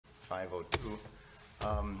502.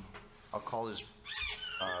 I'll call this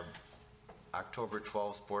October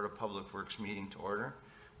 12th Board of Public Works meeting to order.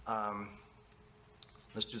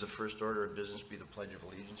 Let's do the first order of business, be the Pledge of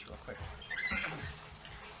Allegiance real quick.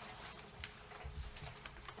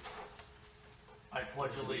 I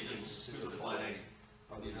pledge allegiance to the flag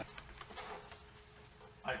of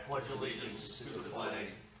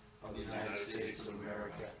the United States of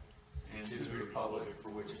America and to the republic for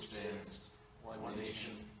which it stands, one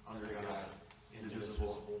nation, under God,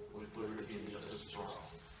 indivisible, with liberty and justice for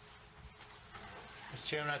all. Mr.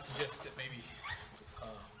 Chairman, I'd suggest that maybe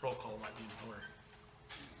roll call might be in order.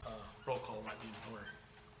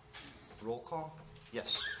 Roll call?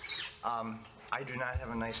 Yes. I do not have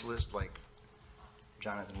a nice list like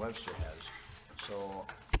Jonathan Webster has. So,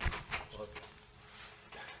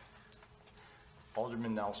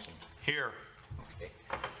 Alderman Nelson. Here. Okay.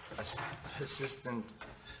 Assistant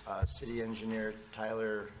City Engineer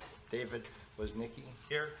Tyler David Woznicki.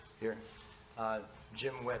 Here. Here.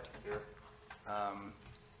 Jim Witt. Here.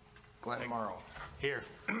 Glenn Morrow. Here.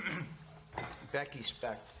 Becky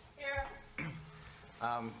Specht. Here.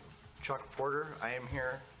 Chuck Porter, I am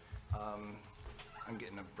here. I'm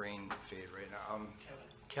getting a brain fade right now.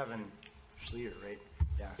 Kevin Schleter, right?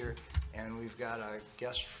 Yeah. Here. And we've got a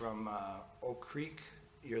guest from Oak Creek.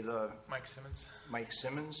 You're the... Mike Simmons. Mike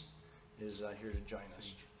Simmons is here to join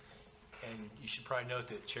us. And you should probably note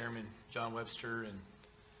that Chairman John Webster and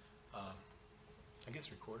I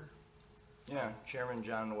guess Recorder. Yeah, Chairman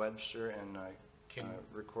John Webster and Ken,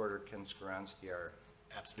 Recorder Ken Skowronski are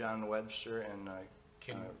absent. John Webster and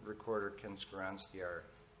Ken, Recorder Ken Skowronski are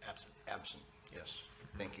absent. Absent. Yes.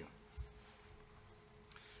 Thank you.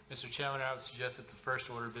 Mr. Chairman, I would suggest that the first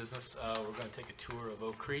order of business, we're going to take a tour of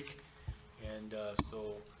Oak Creek. And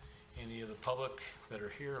so any of the public that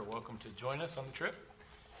are here are welcome to join us on the trip.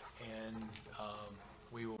 And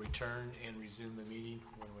we will return and resume the meeting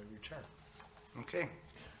when we return. Okay.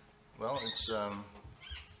 Well, it's,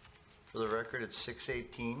 for the record, it's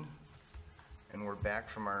 6:18, and we're back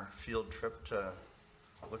from our field trip to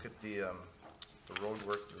look at the road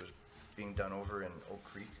work that was being done over in Oak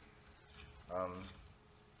Creek.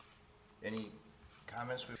 Any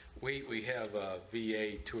comments? We have a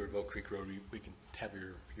VA tour of Oak Creek Road. We can have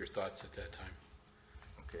your thoughts at that time.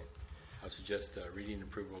 Okay. I would suggest reading and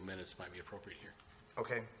approval of minutes might be appropriate here.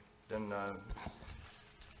 Okay. Then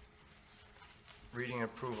reading and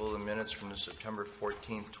approval of the minutes from the September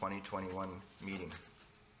 14th, 2021 meeting.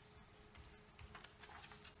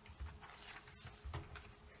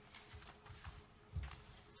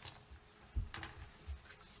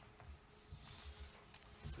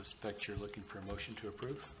 Suspect you're looking for a motion to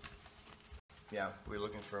approve? Yeah, we're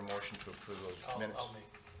looking for a motion to approve those minutes. I'll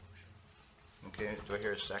make the motion. Okay, do I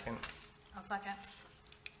hear a second? I'll second.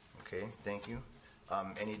 Okay, thank you.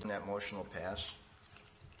 Any in that motion will pass.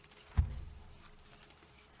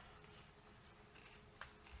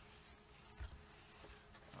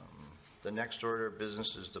 The next order of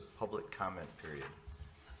business is the public comment period.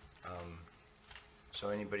 So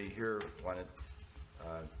anybody here want to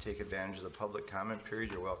take advantage of the public comment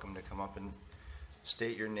period, you're welcome to come up and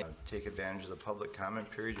state your name. Take advantage of the public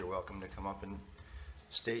comment period, you're welcome to come up and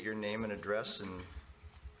state your name and address and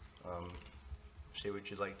say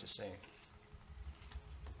what you'd like to say.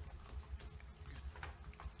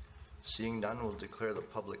 Seeing none, we'll declare the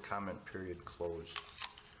public comment period closed.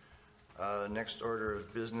 Next order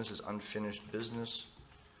of business is unfinished business.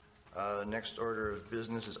 Next order of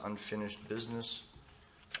business is unfinished business.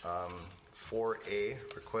 4A,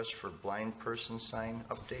 request for blind person sign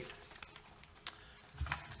update.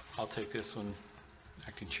 I'll take this one,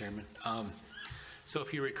 Acting Chairman. So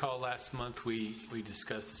if you recall, last month we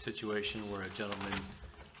discussed a situation where a gentleman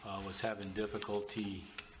was having difficulty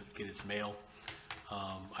get his mail.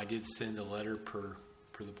 I did send a letter per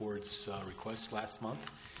the board's request last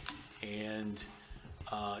month. And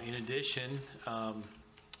in addition,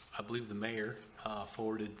 I believe the mayor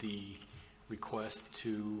forwarded the request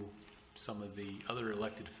to some of the other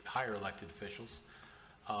higher elected officials,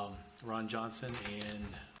 Ron Johnson and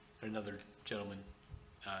another gentleman,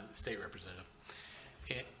 state representative.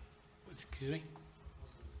 And, excuse me?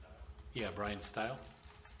 Yeah, Brian Stile.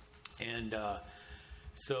 And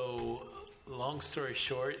so, long story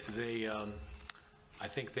short, they, I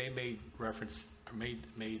think they made reference, or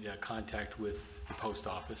made contact with the post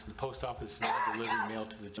office. And the post office is now delivering mail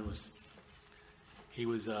to the gentleman. He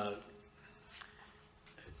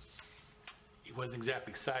wasn't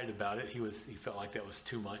exactly excited about it. He felt like that was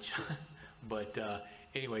too much. But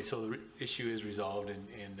anyway, so the issue is resolved,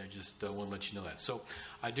 and I just want to let you know that. So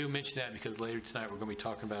I do mention that because later tonight we're going to be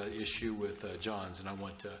talking about an issue with Johns, and I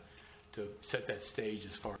want to to set that stage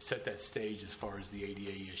as far as the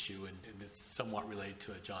ADA issue, and it's somewhat related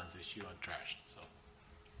to John's issue on trash.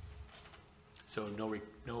 So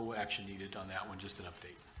no action needed on that one, just an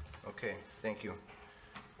update. Okay, thank you.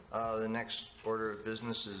 The next order of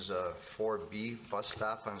business is 4B, bus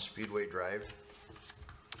stop on Speedway Drive.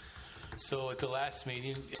 So at the last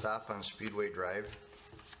meeting, Stop on Speedway Drive.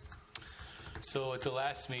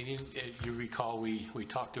 if you recall, we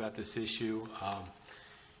talked about this issue.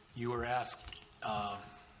 You were asked,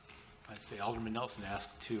 Alderman Nelson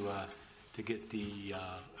asked to get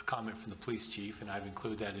a comment from the police chief, and I've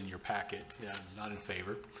included that in your packet. I'm not in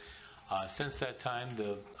favor. Since that time,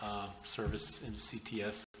 the service in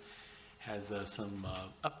CTS has some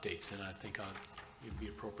updates, and I think it'd be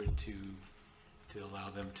appropriate to allow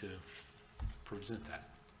them to present that.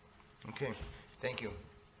 Okay, thank you.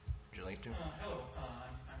 Would you like to? Hello,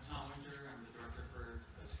 I'm Tom Winter. I'm the director for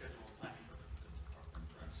schedule planning for the Department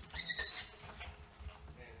of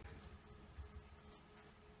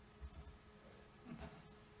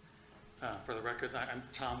Recs. For the record, I'm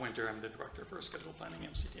Tom Winter. I'm the director for schedule planning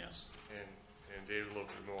MCTS. And David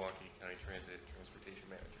Loper, Milwaukee County Transit Transportation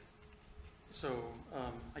Manager. So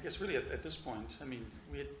I guess really at this point, I mean,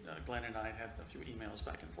 we had, Glenn and I had a few emails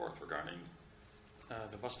back and forth regarding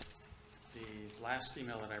the bus. The last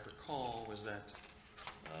email that I recall was that,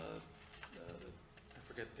 I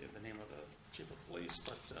forget the name of the chief of police,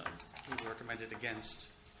 but he recommended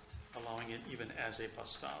against allowing it even as a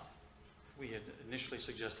bus stop. We had initially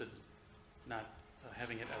suggested not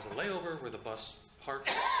having it as a layover where the bus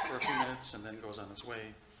parks for a few minutes and then goes on its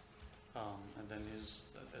way. And then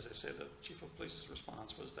as I said, the chief of police's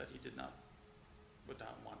response was that he would not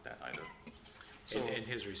want that either. So, And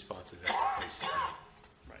his response is at the place tonight.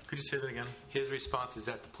 right. Could you say that again? His response is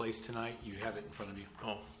at the place tonight. You have it in front of you.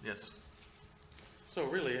 Oh, yes. So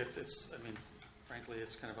really, it's. I mean, frankly,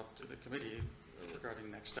 it's kind of up to the committee regarding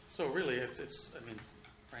next steps. So really, it's. I mean,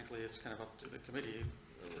 frankly, it's kind of up to the committee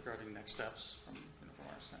regarding next steps from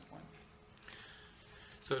our standpoint.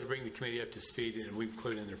 So to bring the committee up to speed, and we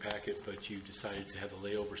included in their packet, but you decided to have a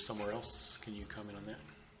layover somewhere else. Can you comment on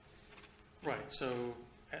that? Right. So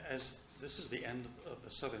as this is the end of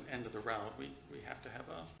the southern end of the route, we have to have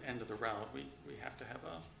we have to have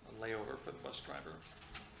a layover for the bus driver.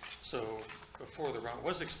 So before the route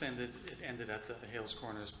was extended, it ended at the Hales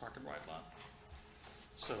Corners Park and Ride lot.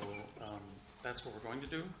 So that's what we're going to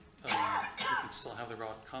do. We can still have the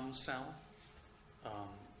route come south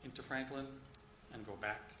into Franklin and go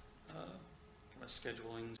back from a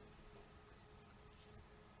scheduling.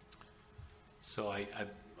 So I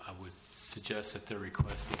would suggest that their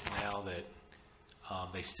request is now that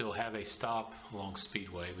they still have a stop along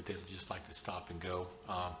Speedway, but they'd just like to stop and go.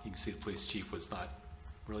 You can see the police chief was not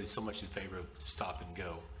really so much in favor of stop and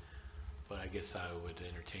go, but I guess I would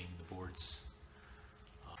entertain the board's.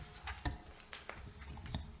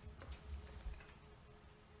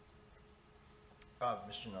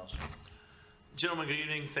 Mr. Nelson. Gentlemen, good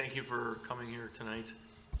evening. Thank you for coming here tonight.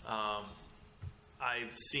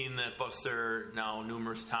 I've seen that bus there now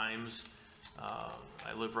numerous times.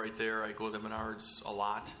 I live right there. I go to Menards a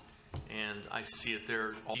lot, and I see it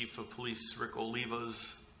there. Chief of Police Rick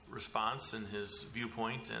Oliva's response and his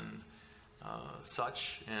viewpoint and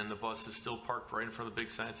such, and the bus is still parked right in front of the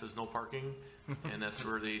big sign that says no parking, and that's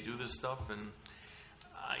where they do this stuff. And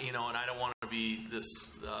and I don't want to be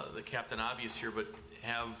the Captain Obvious here, but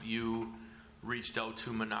have you reached out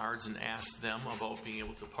to Menards and asked them about being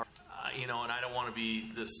able to park? And I don't want to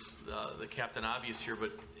be the Captain Obvious here,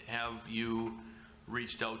 but have you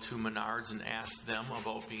reached out to Menards and asked them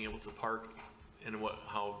about being able to park and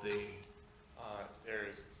how they?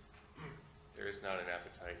 There is not an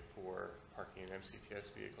appetite for parking an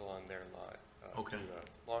MCTS vehicle on their lot. Okay. Due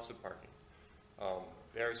to loss of parking.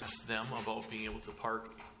 Ask them about being able to park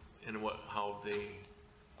and how they?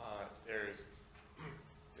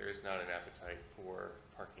 There is not an appetite for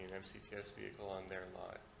parking an MCTS vehicle on their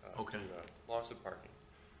lot. Okay. Due to loss of parking.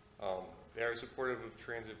 They are supportive of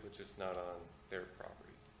transit, but just not on their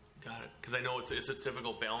property. Got it. Because I know it's a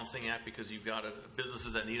typical balancing act because you've got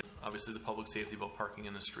businesses that need, obviously, the public safety about parking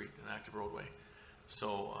in the street, an active roadway. So,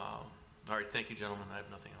 all right, thank you, gentlemen. I have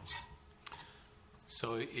nothing else.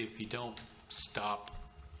 So if you don't stop,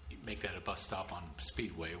 make that a bus stop on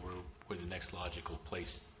Speedway, where the next logical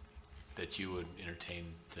place that you would entertain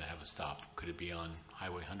to have a stop? Could it be on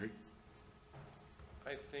Highway 100?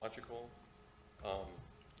 I think logical,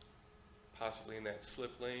 possibly in that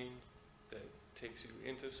slip lane that takes you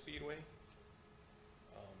into Speedway.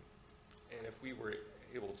 And if we were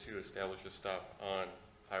able to establish a stop on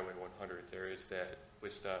Highway 100, there is that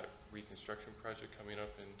Wistock reconstruction project coming up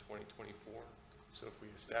in 2024. So if we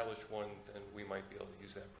establish one, then we might be able to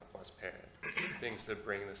use that plus pad, things to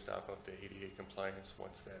bring the stop up to ADA compliance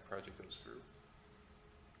once that project goes through.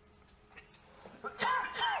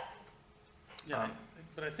 Yeah,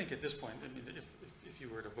 but I think at this point, I mean, if you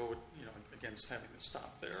were to vote, against having the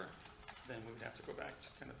stop there, then we would have to go back to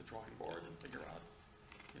kind of the drawing board and figure out,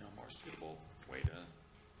 a more suitable way to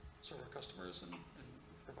serve our customers and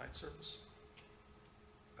provide service.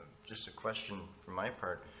 Just a question from my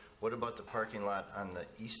part. What about the parking lot on the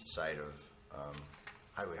east side of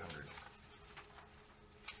Highway 100?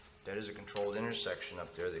 That is a controlled intersection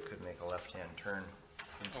up there. They could make a left-hand turn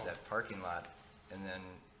into that parking lot and then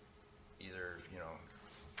either,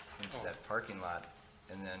 into that parking lot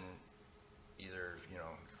and then either,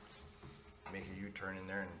 make a U-turn in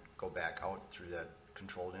there and go back out through that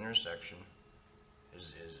controlled intersection.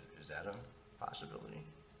 Is that a possibility?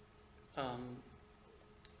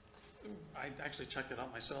 I actually checked it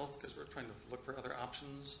out myself because we're trying to look for other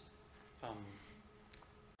options. I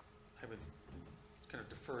would kind of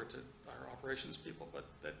defer to our operations people, but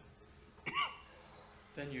that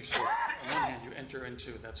then you should, on one hand, you enter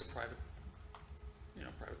into, that's a private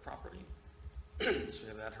property. So you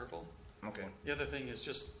have that hurdle. Okay. The other thing is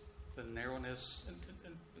just the narrowness, and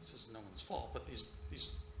this is no one's fault, but these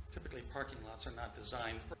typically parking lots are not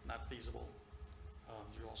designed for, not feasible.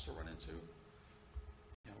 You also run into,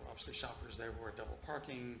 obviously shoppers there who are double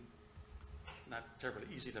parking, not terribly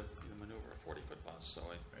easy to maneuver a 40-foot bus. So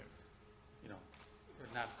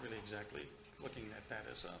we're not really exactly looking at that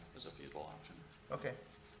as a feasible option. Okay.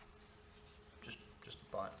 Just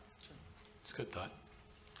a thought. Sure. It's a good thought.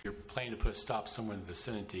 If you're planning to put a stop somewhere in the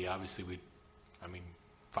vicinity, obviously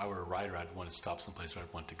if I were a rider, I'd want to stop someplace where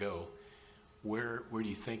I'd want to go. Where do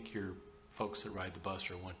you think your folks that ride the bus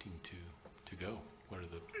are wanting to go? Do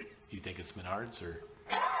you think it's Menards or?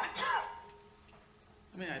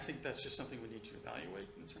 I think that's just something we need to evaluate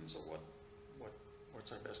in terms of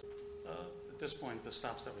what's our best. At this point, the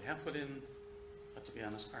stops that we have put in, to be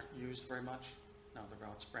honest, aren't used very much. Now the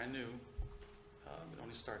route's brand new. It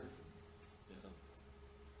only started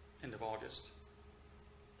end of August.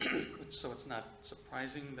 So it's not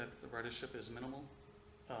surprising that the ridership is minimal.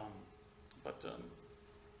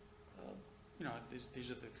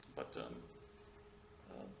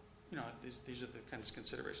 These are the kinds of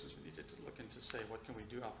considerations we needed to look into. Say, what can we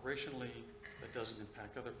do operationally that doesn't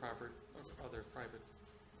impact other private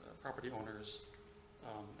property owners,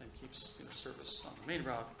 and keeps service on the main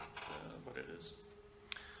route what it is.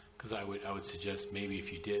 Because I would suggest maybe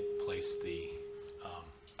if you did place the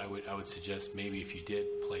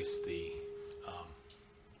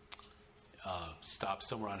stop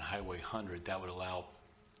somewhere on Highway 100, that would allow,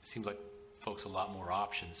 it seems like folks a lot more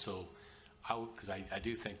options. So because I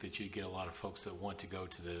do think that you'd get a lot of folks that want to go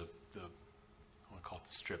to the I want to call it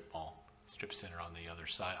the strip center on the other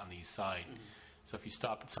side, on the east side. Mm-hmm. So if you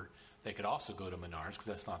stop at, they could also go to Menards, because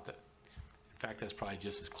that's not that. In fact, that's probably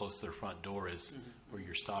just as close to their front door as where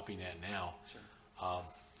you're stopping at now. Sure.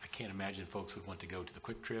 I can't imagine folks would want to go to the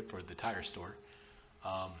Quick Trip or the tire store.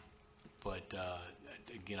 But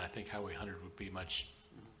again, I think Highway 100 would be a much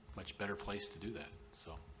better place to do that.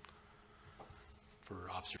 So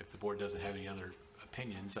if the board doesn't have any other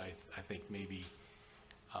opinions, I think maybe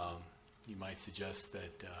you might suggest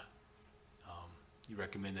that you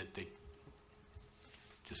recommend that they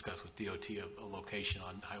discuss with DOT a location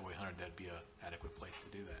on Highway 100 that'd be an adequate place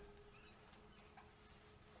to do that.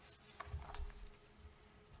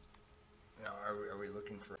 Now, are we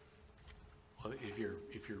looking for? Well, if you're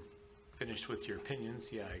finished with your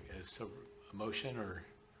opinions, yeah, so a motion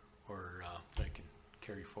or I can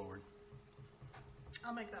carry forward.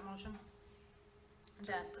 I'll make that motion.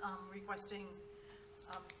 That requesting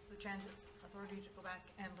the Transit Authority to go back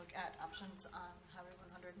and look at options on Highway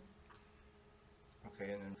 100.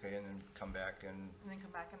 Okay, and then come back and. And then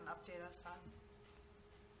come back and update us on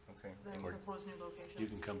Okay. the proposed new locations. You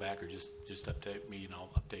can come back or just update me and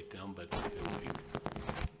I'll update them, but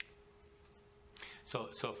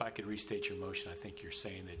so if I could restate your motion, I think you're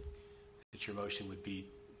saying that your motion would be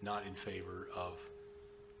not in favor of,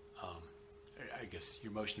 I guess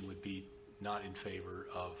your motion would be not in favor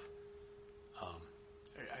of,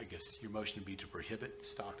 I guess your motion would be to prohibit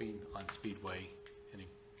stopping on Speedway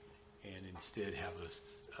and instead have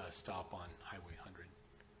a stop on Highway 100,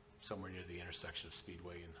 somewhere near the intersection of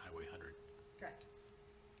Speedway and Highway 100. Correct.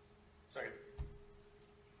 Second.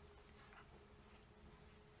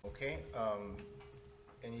 Okay,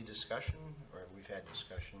 any discussion, or we've had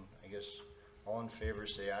discussion, I guess, all in favor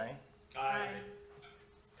say aye. Aye.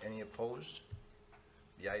 Any opposed?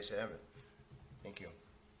 The ayes have it. Thank you.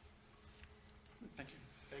 Thank you.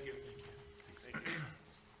 Thank you.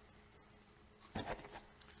 Thanks.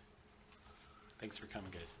 Thanks for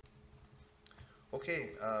coming, guys. Okay,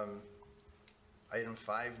 item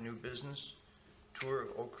 5, new business, tour of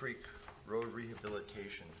Oak Creek Road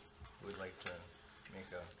rehabilitation. We'd like to make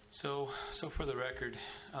a, So for the record,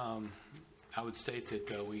 I would state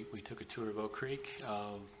that we took a tour of Oak Creek.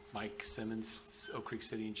 Mike Simmons, Oak Creek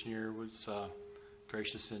City Engineer, was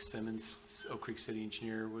gracious in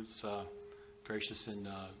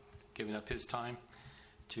giving up his time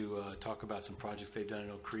to talk about some projects they've done in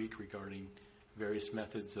Oak Creek regarding various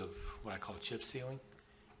methods of what I call chip sealing.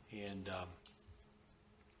 And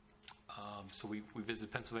so we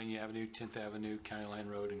visited Pennsylvania Avenue, 10th Avenue, County Line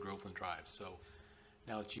Road, and Groveland Drive. So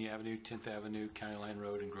now that you Avenue, 10th Avenue, County Line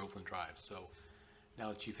Road, and Groveland Drive. So now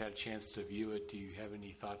that you've had a chance to view it, do you have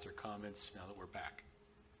any thoughts or comments now that we're back?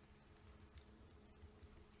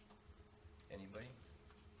 anybody?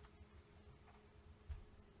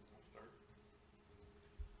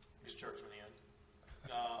 You start from the end.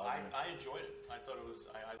 I enjoyed it. I thought it was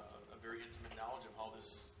I a very intimate knowledge of how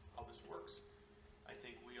this works. I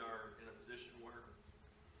think we are in a position where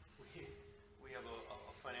we have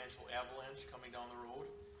a financial avalanche coming down the road,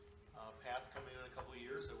 path coming in a couple of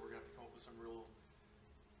years that we're going to have to come up with some real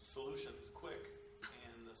solutions quick,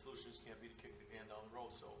 and the solutions can't be to kick the can down the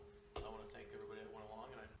road. So I want to thank everybody that went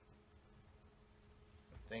along, and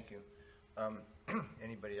Thank you.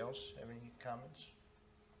 Anybody else have any comments?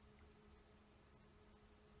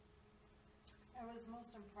 I was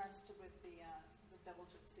most impressed with the double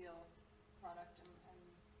chip seal product,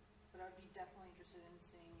 but I'd be definitely interested in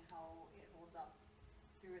seeing how it holds up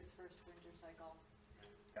through its first winter cycle.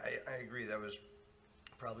 I agree. That was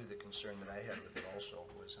probably the concern that I had with it also,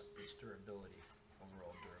 was its durability,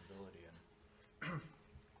 overall durability. And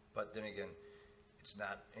but then again, it's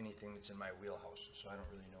not anything that's in my wheelhouse, so I don't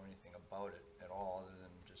really know anything about it at all other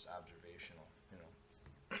than just observational, you know.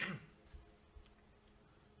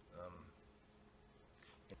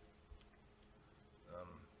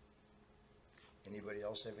 Anybody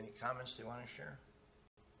else have any comments they want to share?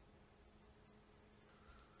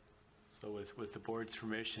 So with the board's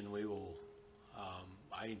permission, we will,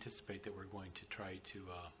 I anticipate that we're going to try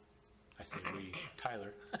to, I say we,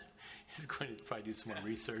 Tyler, is going to probably do some more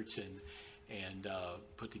research and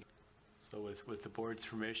put together. So with the board's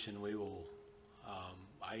permission, we will,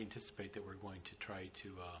 I anticipate that we're going to try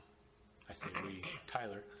to, I say we,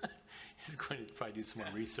 Tyler, is going to probably do some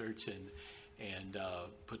more research and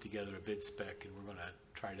put together a bid spec, and we're going to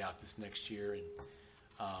try it out this next year. And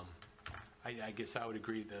I guess I would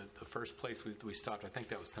agree that the first place we stopped, I think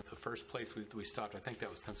that was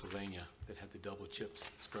Pennsylvania, that had the double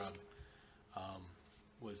chips scrub,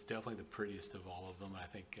 was definitely the prettiest of all of them. And I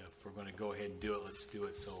think if we're going to go ahead and do it, let's do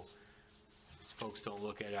it so folks don't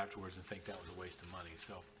look at it afterwards and think that was a waste of money.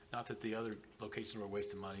 So not that the other locations were a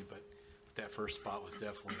waste of money, but that first spot was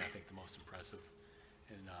definitely, I think, the most impressive.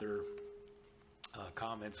 And other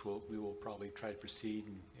comments, we will probably try to proceed,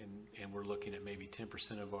 and we're looking at maybe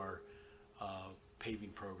 10% of our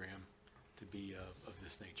paving program to be of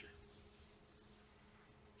this nature.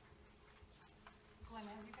 Glenn,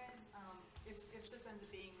 have you guys, if this ends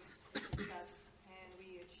up being a success and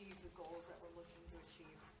we achieve the goals that we're looking to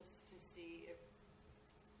achieve, just to see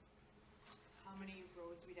how many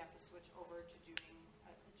roads we'd have to switch over to doing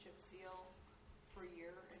a chip seal per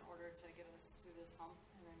year in order to get us through this hump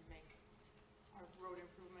and then make our road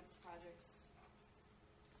improvement projects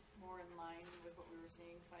more in line with what we were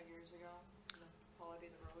seeing 5 years ago, the quality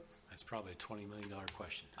of the roads? That's probably a $20 million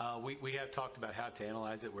question. We have talked about how to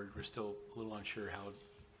analyze it. We're still a little unsure how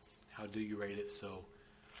do you rate it. So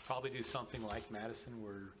probably do something like Madison,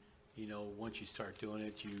 where, you know, once you start doing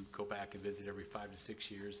it, you go back and visit every 5 to 6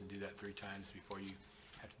 years and do that 3 times before you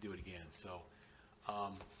have to do it again. So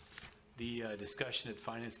the discussion at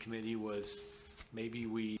Finance Committee was maybe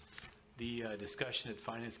we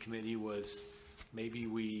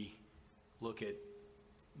look at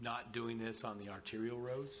not doing this on the arterial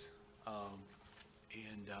roads. I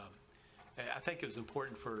think it was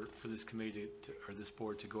important for this committee or this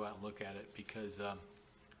board to go out and look at it, because when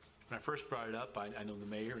I first brought it up, I know the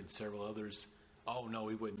mayor and several others, oh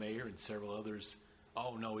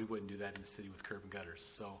no, we wouldn't do that in the city with curb and gutters.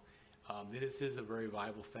 So this is a very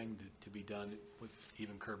viable thing to be done with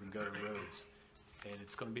even curb and gutter roads. And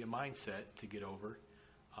it's going to be a mindset to get over.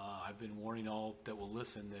 I've been warning all that will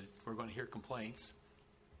listen that we're going to hear complaints,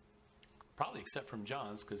 probably except from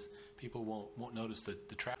John's, because people won't notice the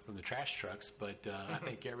traffic from the trash trucks. But I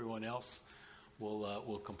think everyone else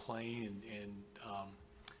will complain and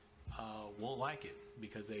won't like it,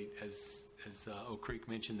 because they, as Oak Creek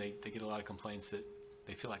mentioned, they get a lot of complaints that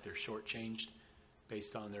they feel like they're shortchanged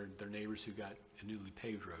based on their neighbors who got a newly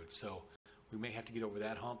paved road. So we may have to get over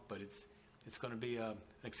that hump, but it's it's going to be an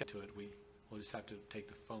exception to it. We'll just have to take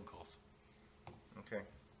the phone calls. Okay.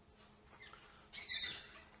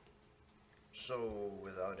 So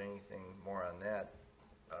without anything more on that,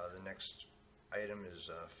 the next item is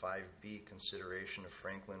 5B, consideration of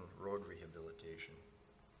Franklin Road rehabilitation.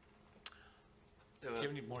 Do you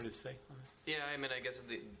have any more to say on this? Yeah, I mean, I guess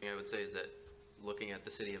the thing I would say is that looking at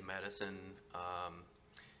the city of Madison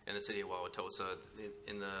and the city of Wauwatosa,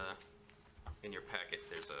 in your packet,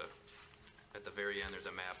 at the very end, there's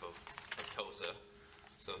a map of Tosa.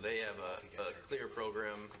 So they have a clear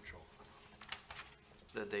program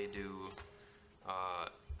that they do,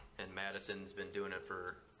 and Madison's been doing it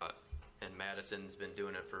for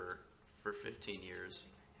 15 years.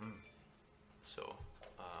 So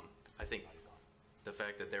I think the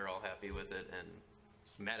fact that they're all happy with it, and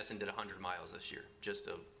Madison did 100 miles this year, just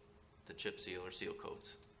of the chip seal or seal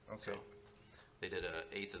coats. Okay. So they did an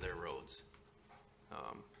eighth of their roads.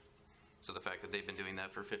 So the fact that they've been doing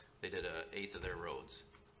that for 15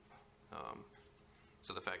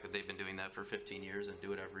 years and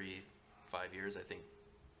do it every 5 years, I think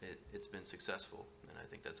it's been successful, and I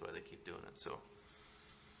think that's why they keep doing it. So.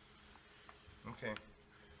 Okay.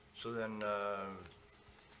 So then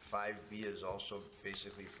 5B is also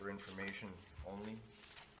basically for information only?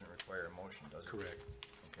 Doesn't require a motion, does it? Correct.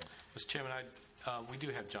 Okay. Mr. Chairman, we do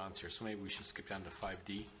have John's here, so maybe we should skip down to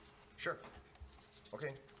 5D. Sure.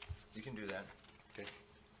 Okay, you can do that. Okay.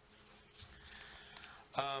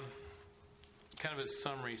 Kind of a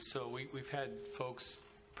summary. So we've had folks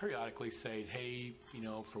periodically say, hey,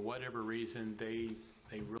 for whatever reason, they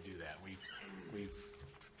really do that. We've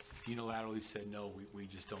unilaterally said, no, we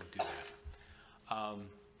just don't do that.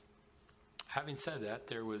 Having said that,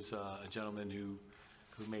 there was a gentleman who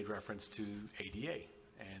made reference to ADA.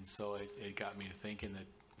 And so it got me to thinking that,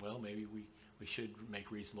 well, maybe we should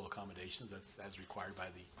make reasonable accommodations as required by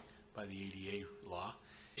the ADA law.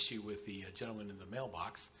 Issue with the gentleman in the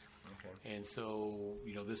mailbox. Okay. And so,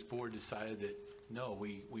 this board decided that, no,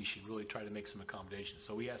 we should really try to make some accommodations.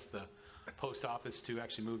 So we asked the post office to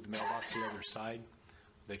actually move the mailbox to the other side.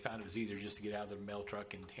 They found it was easier just to get out of the mail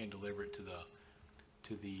truck and hand deliver it to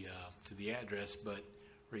the address. But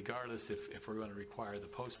regardless, if we're going to require the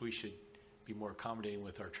post, we should be more accommodating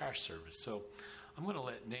with our trash service. So I'm going to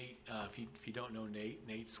let Nate, if you don't know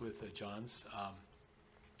Nate's with John's.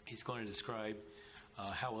 He's going to describe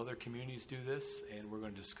how other communities do this, and we're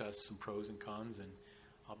going to discuss some pros and cons, and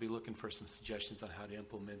I'll be looking for some suggestions on how to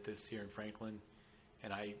implement this here in Franklin.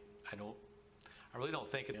 And I really don't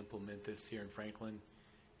think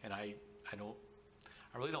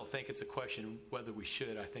it's a question whether we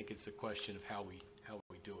should. I think it's a question of how we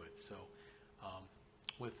do it. So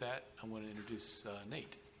with that, I'm going to introduce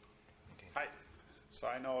Nate. Hi. So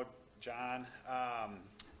I know John.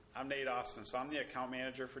 I'm Nate Austin. So I'm the account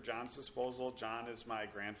manager for John's Disposal. John is my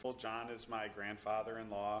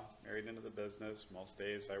grandfather-in-law, married into the business. Most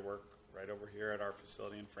days I work right over here at our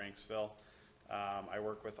facility in Franksville. I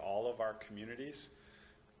work with all of our communities.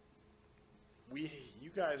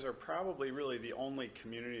 You guys are probably really the only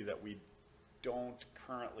community that we don't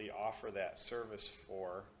currently offer that service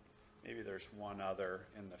for. Maybe there's one other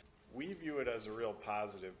we view it as a real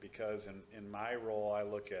positive because in my role, I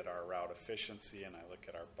look at our route efficiency and I look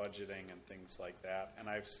at our budgeting and things like that. And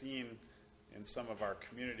I've seen in some of our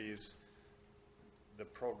communities the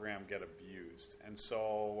program get abused. And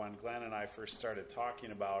so when Glenn and I first started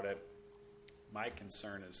talking about it, my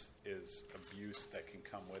concern is abuse that can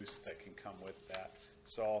come with that.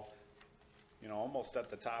 So, almost at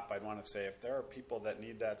the top, I'd want to say if there are people that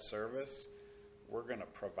need that service, we're going to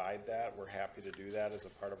provide that. We're happy to do that as a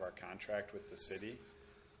part of our contract with the city.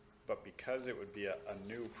 But because it would be a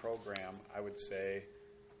new program, I would say,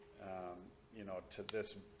 to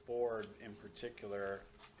this board in particular,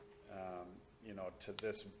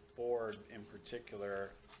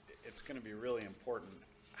 it's going to be really important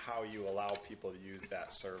how you allow people to use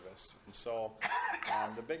that service. And so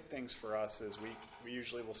the big things for us is we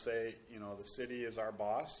usually will say, the city is our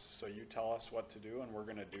boss, so you tell us what to do and we're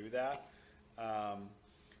going to do that.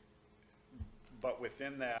 But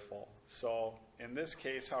within that, so in this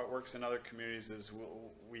case, how it works in other communities is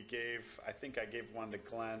I think I gave one to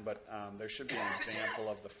Glenn, but there should be an example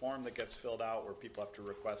of the form that gets filled out where people have to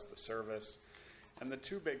request the service. And the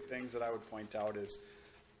two big things that I would point out is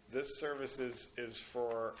this service is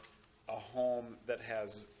for a home that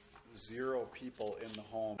has 0 people in the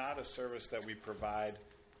home. Not a service that we provide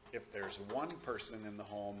if there's one person in the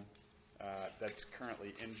home that's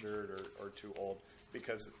currently injured or too old,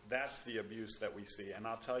 because that's the abuse that we see. And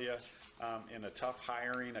I'll tell you, in a tough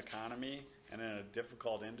hiring economy and in a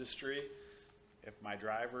difficult industry, if my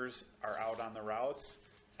drivers are out on the routes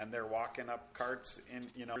and they're walking up carts in,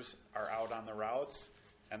 you know, are out on the routes,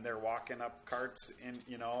 and they're walking up carts in,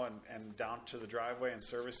 you know, and down to the driveway and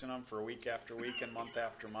servicing them for week after week and month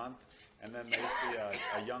after month, and then they see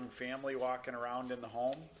a young family walking around in the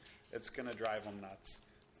home, it's going to drive them nuts.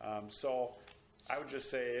 So I would just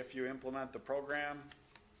say, if you implement the program,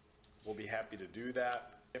 we'll be happy to do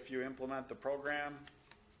that. If you implement the program,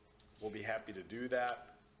 we'll be happy to do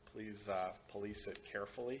that. Please police it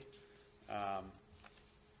carefully.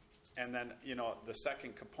 And then, you know, the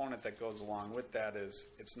second component that goes along with that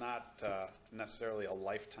is it's not necessarily a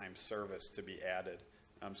lifetime service to be added.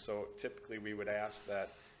 So typically we would ask that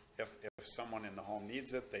if someone in the home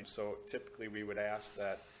needs it,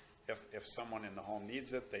 if someone in the home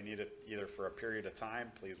needs it, they need it either for a period of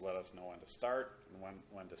time, please let us know when to start and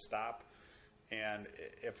when to stop. And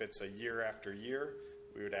if it's a year after year,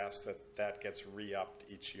 we would ask that that gets re-upped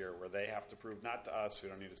each year, where they have to prove, not to us, we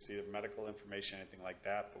don't need to see the medical information, anything like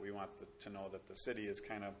that, but we want to know that the city is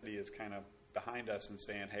kind of behind us and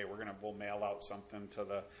saying, hey, we'll mail out something to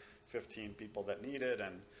the 15 people that need it,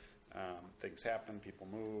 and things happen, people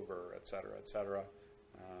move, or et cetera, et cetera.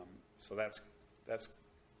 So that's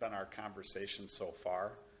been our conversation so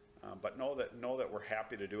far. But know that we're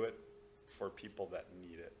happy to do it for people that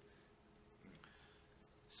need it.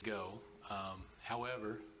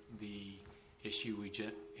 However, the issue we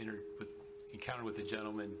encountered with the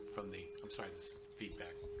gentleman from this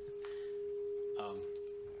feedback. I'm not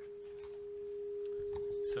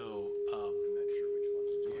sure which one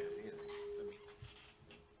to do it either.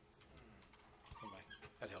 Somebody,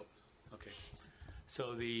 that helped. Okay.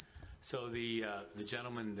 So the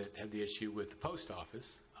gentleman that had the issue with the post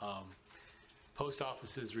office, post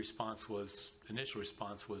office's initial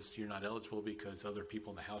response was, you're not eligible because other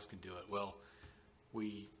people in the house can do it. Well,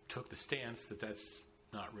 we took the stance that that's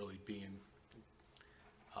not really being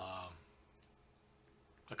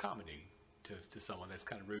accommodating to someone that's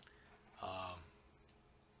kind of rude.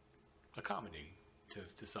 Accommodating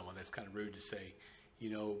to someone that's kind of rude to say, you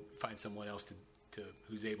know, find someone else to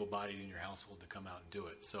who's able-bodied in your household to come out and do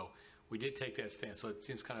it. So we did take that stance. So it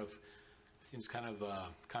seems kind of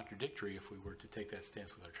contradictory if we were to take that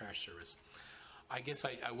stance with our trash service. I guess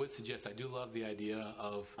I would suggest, I do love the idea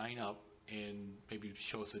of sign up and maybe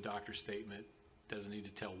show us a doctor's statement. Doesn't need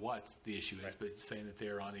to tell what the issue is, but saying that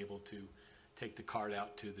they're unable to take the cart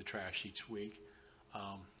out to the trash each week.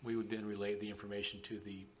 We would then relay the information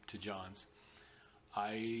to John's.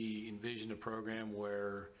 I envision a program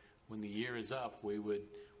where when the year is up, we would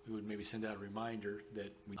maybe send out a reminder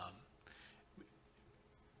that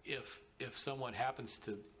if someone happens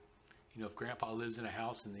to, you know, if Grandpa lives in a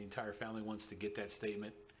house and the entire family wants to get that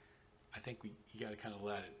statement, I think you got to kind of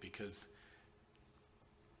let it, because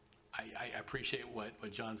I appreciate what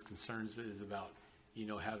John's concerns is about, you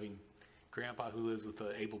know, having Grandpa who lives with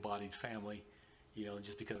an able-bodied family, you know,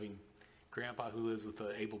 just because Grandpa who lives with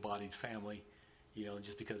an able-bodied family, you know,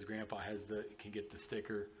 just because Grandpa can get the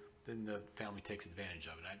sticker, then the family takes advantage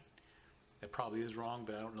of it. That probably is wrong,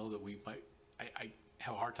 but I don't know that we might. I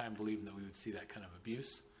have a hard time believing that we would see that kind of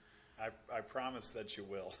abuse. I promise that you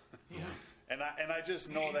will. Yeah. And I just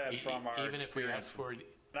know that from our even if we ask for it,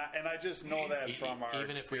 and I just know that from our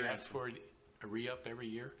even if we ask for a re-up every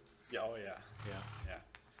year. Yeah. Oh yeah. Yeah.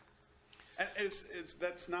 And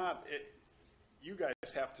that's not it. You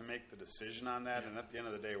guys have to make the decision on that, and at the end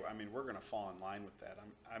of the day, I mean, we're going to fall in line with that.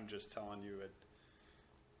 I'm just telling you,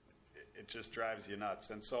 it just drives you nuts.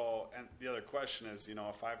 And so, and the other question is, you know,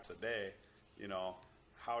 if I was a day, you know,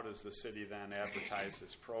 how does the city then advertise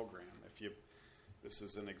this program? This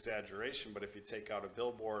is an exaggeration, but if you take out a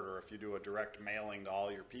billboard or if you do a direct mailing to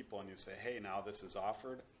all your people and you say, hey, now this is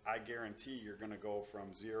offered, I guarantee you're going to go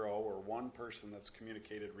from 0 or 1 person that's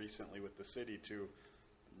communicated recently with the city to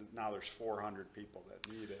now there's 400 people that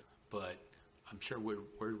need it. But I'm sure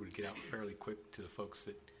word would get out fairly quick to the folks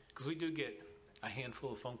because we do get a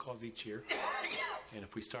handful of phone calls each year. And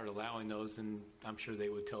if we start allowing those, then I'm sure they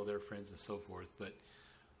would tell their friends and so forth. But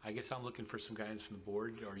I guess I'm looking for some guidance from the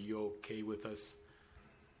board. Are you okay with us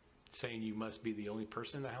saying you must be the only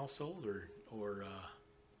person in the household, or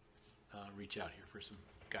reach out here for some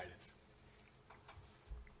guidance?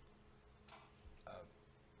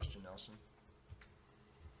 Mr. Nelson?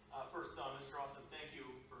 First, Mr. Austin, thank you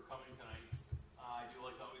for coming tonight. I do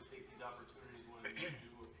like to always take these opportunities when you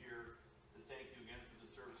do appear to thank you again for the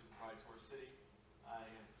service you provide to our city. I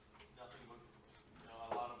have nothing but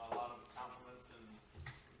a lot of compliments, and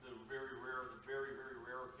the very rare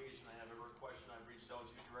occasion I have ever a question, I've reached out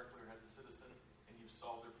to you directly or had the citizen, and you've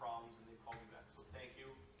solved their problems and they've called me back. So thank you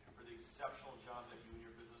for the exceptional job that you and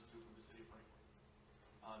your business do for the city of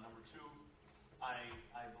Franklin. Number 2, I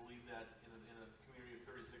believe that in a community of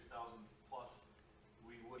 36 plus,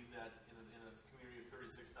 we would that in a community of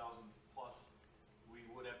 36,000 plus, we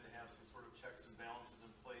would have to have some sort of checks and balances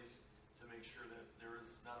in place to make sure that there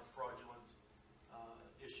is not a fraudulent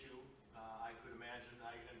issue. I could imagine,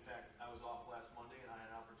 in fact, I was off last Monday and I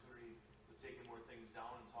had an opportunity to take more things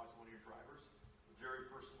down and talk to one of your drivers. Very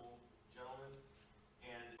personal gentleman,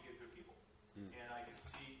 and you get good people. And I can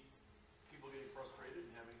see people getting frustrated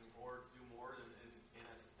and having more to do more, and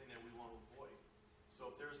that's the thing that we want to avoid.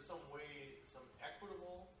 So if there's some way, some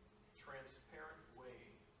equitable, transparent way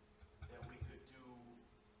that we could do,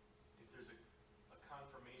 if there's a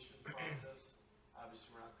confirmation process,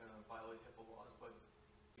 obviously we're not going to violate HIPAA laws, but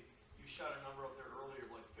you shot a number up there earlier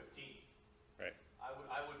of like 15. Right.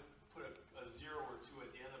 I would put a 0 or 2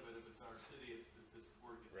 at the end of it if it's in our city, if this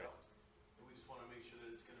word gets Right. out. And we just want to make sure that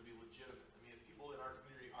it's going to be legitimate. I mean, if people in our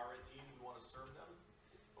community are in need, we want to serve them,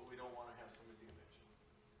 but we don't want to have somebody take advantage.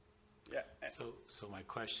 Yeah. So my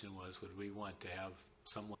question was, would we want to have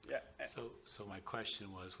someone, Yeah. so my question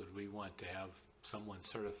was, would we want to have someone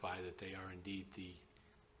certify that they are indeed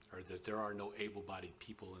or that there are no able-bodied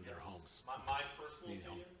people in their Yes. homes? My personal You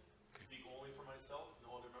know. opinion, speak only for myself,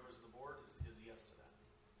 no other members of the board, is a yes to that.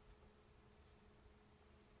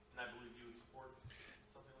 And I believe you would support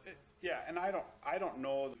something like that? Yeah, and I don't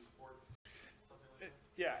know. Support something like that?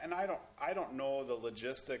 Yeah, and I don't know the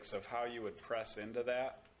logistics of how you would press into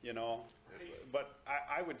that, you know. But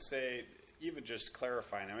I would say, even just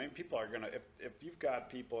clarifying, I mean, people are gonna, if you've got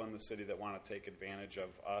people in the city that want to take advantage of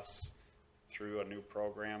us through a new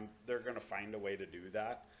program, they're gonna find a way to do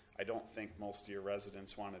that. I don't think most of your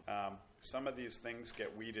residents want to. Some of these things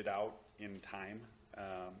get weeded out in time,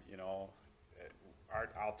 you know.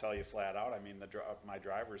 I'll tell you flat out, I mean, my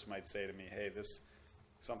drivers might say to me, hey,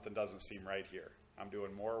 something doesn't seem right here. I'm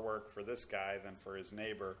doing more work for this guy than for his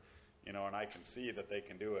neighbor, you know, and I can see that they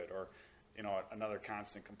can do it. Or, you know, another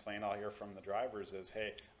constant complaint I'll hear from the drivers is,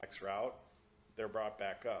 hey, next route, they're brought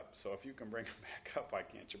back up. So if you can bring them back up, why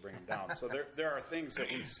can't you bring them down? So there are things that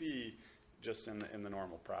we see just in the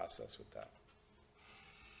normal process with that.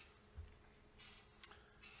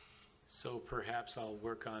 So perhaps I'll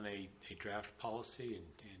work on a draft policy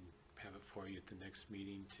and have it for you at the next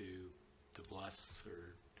meeting to bless,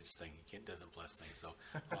 or this thing, doesn't bless things. So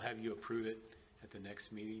I'll have you approve it at the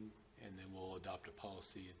next meeting, and then we'll adopt a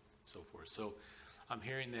policy and so forth. So I'm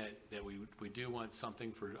hearing that we do want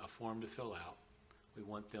something for a form to fill out. We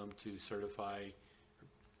want them to certify.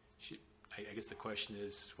 I guess the question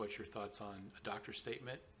is, what's your thoughts on a doctor's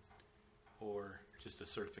statement or just a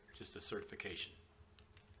certification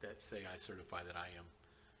that say I certify that I am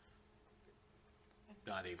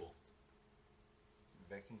not able?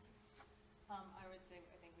 Becky? I would say,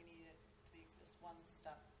 I think we need it to be just one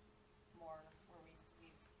step more, where we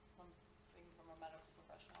need something from a medical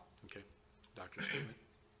professional. Okay, doctor's statement.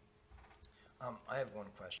 I have one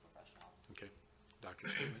question. Okay,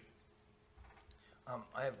 doctor's statement.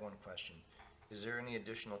 I have one question. Is there any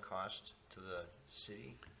additional cost to the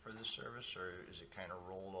city for this service, or is it kind of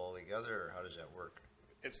rolled all together, or how does that work?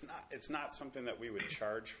 It's not something that we would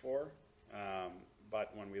charge for,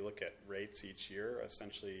 but when we look at rates each year,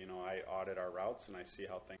 essentially, you know, I audit our routes and I see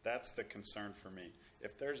how things. That's the concern for me.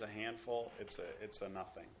 If there's a handful, it's a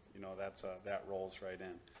nothing. You know, that rolls right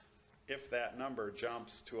in. If that number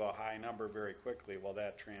jumps to a high number very quickly, well,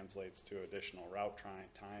 that translates to additional route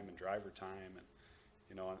time and driver time, and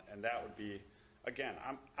you know, and that would be, again,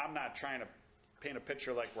 I'm not trying to paint a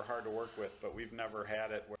picture like we're hard to work with, but we've never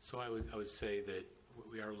had it. So I would say that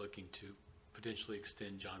we are looking to potentially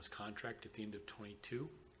extend John's contract at the end of 22.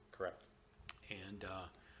 Correct. And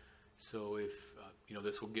so if, you know,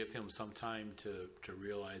 this will give him some time to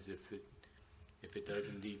realize if it does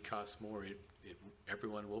indeed cost more,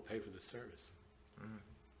 everyone will pay for the service. Mm-hmm.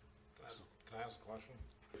 Can I ask a question?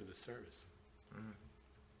 For the service. Mm-hmm.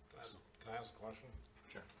 Can I ask a question?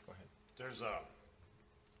 Sure, go ahead. There's a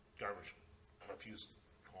garbage refuse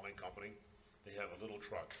hauling company. They have a little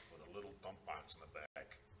truck with a little dump box in the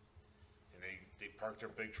back. And they park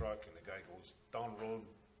their big truck, and the guy goes down the road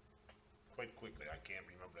quite quickly. I can't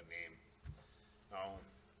remember the name. Now,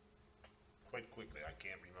 quite quickly, I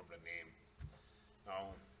can't remember the name.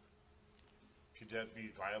 Now, could that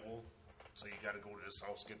be viable? So you gotta go to this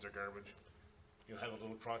house, get their garbage. You have a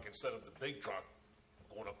little truck instead of the big truck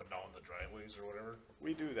going up and down the driveways or whatever.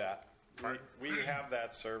 We do that. We have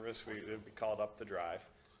that service. We call it Up the Drive,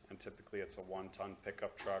 and typically it's a 1-ton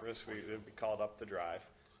pickup truck. We call it Up the Drive,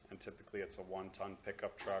 and typically it's a 1-ton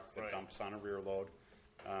pickup truck that Right. dumps on a rear load.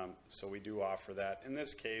 So we do offer that. In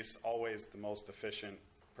this case, always the most efficient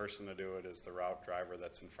person to do it is the route driver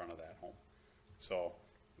that's in front of that home. So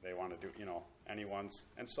they want to do, anyone's.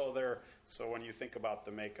 And so when you think about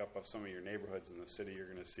the makeup of some of your neighborhoods in the city, you're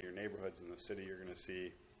going to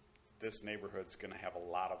see this neighborhood's going to have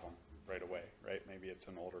a lot of them right away, right? Maybe it's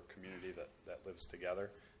an older community that lives together,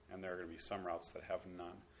 and there are going to be some routes that have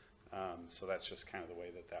none. So that's just kind of the way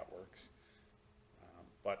that works.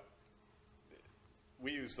 But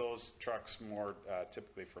we use those trucks more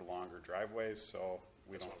typically for longer driveways, so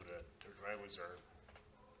we That's don't. what their driveways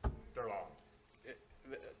they're long.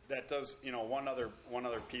 That does, one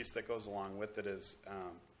other piece that goes along with it is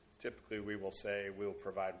typically we will say we'll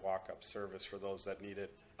provide walk-up service for those that need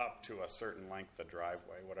it up to a certain length of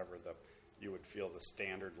driveway, whatever you would feel the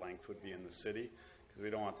standard length would be in the city, because we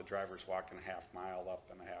don't want the drivers walking a half mile up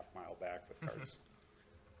and a half mile back with carts.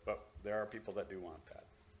 But there are people that do want that.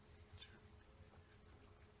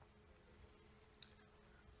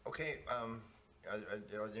 Okay, are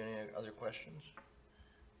there any other questions?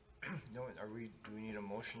 No, do we need a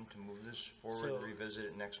motion to move this forward, So, revisit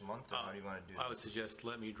it next month, or how do you want to do that? I would suggest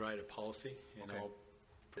let me write a policy, and Okay. I'll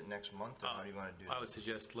Next month, or how do you want to do that? I would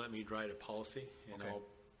suggest let me write a policy, and Okay. I'll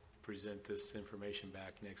present this information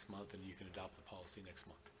back next month, and you can adopt the policy next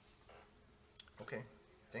month. Okay,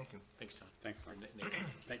 thank you. Thanks, John. Thanks, Or Mark. Nick.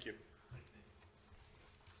 Thank you.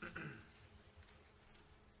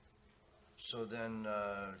 So then,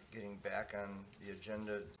 getting back on the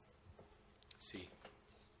agenda, C.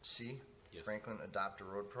 C, Yes. Franklin Adopt a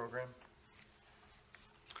Road Program.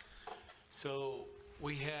 So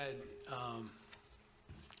we had,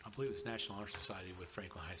 I believe it was National Honor Society with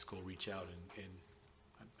Franklin High School reach out, and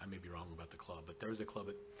I may be wrong about the club, but there was a club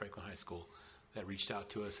at Franklin High School that reached out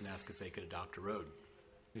to us and asked if they could adopt a road.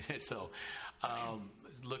 So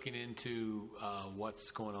looking into what's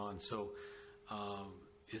going on. So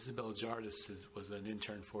Isabel Jardis was an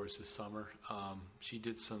intern for us this summer. She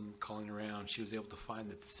did some calling around. She was able to find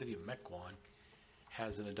that the city of Mequon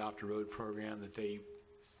has an Adopt a Road program that they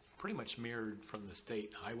pretty much mirrored from the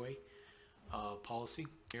state highway policy,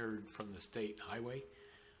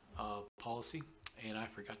 and I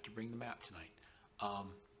forgot to bring the map tonight.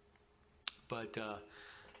 But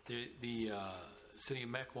the city of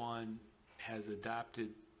Mequon has adopted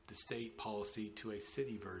the state policy to a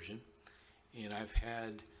city version, and I've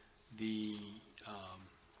had the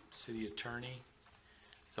city attorney's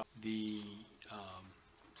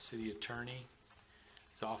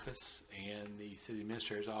office and the city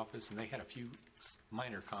administrator's office, and they had a few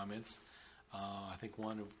minor comments. I think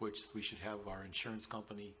one of which we should have our insurance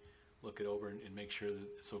company look it over and make sure that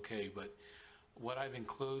it's okay. But what I've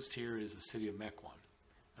enclosed here is the city of Mequon.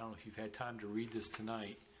 I don't know if you've had time to read this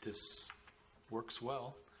tonight. This works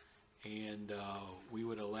well, and we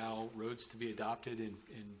would allow roads to be adopted in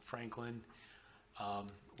Franklin.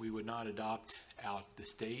 We would not adopt out the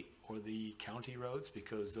state or the county roads,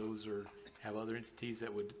 because those have other entities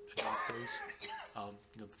that would adopt those,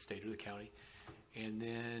 the state or the county. And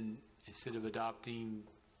then instead of adopting,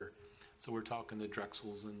 so we're talking the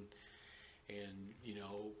Drexels and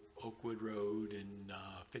Oakwood Road and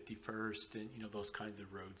 51st and those kinds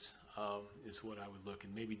of roads is what I would look,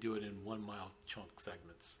 and maybe do it in 1 mile chunk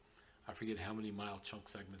segments. I forget how many mile chunk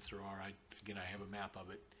segments there are. I have a map of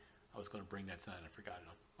it. I was going to bring that tonight. I forgot it.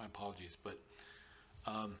 My apologies, but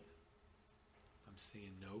I'm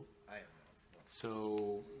seeing no. I have no.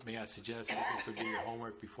 So may I suggest that this would be your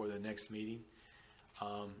homework before the next meeting?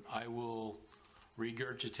 I will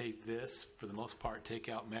regurgitate this for the most part, take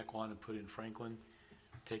out Mequon and put in Franklin,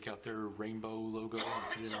 take out their rainbow logo and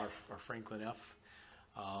put in our Franklin F,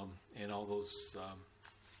 and all those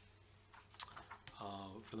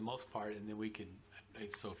for the most part, and then we can,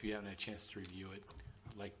 so if you haven't had a chance to review it,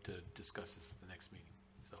 I'd like to discuss this at the next meeting.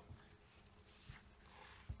 So.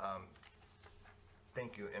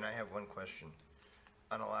 Thank you, and I have one question.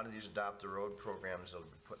 On a lot of these Adopt a Road programs, they'll be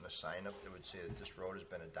putting a sign up that would say that this road has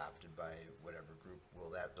been adopted by whatever group.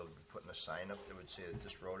 They'll be putting a sign up that would say that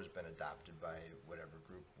this road has been adopted by whatever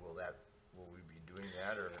group. Will we be doing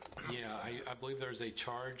that, or? Yeah, I believe there's a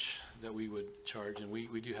charge that we would charge, and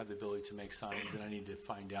we do have the ability to make signs, and I need to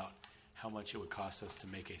find out how much it would cost us to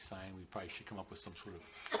make a sign. We probably should come up with some sort of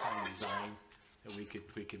sign design that we could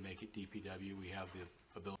make it DPW. We have the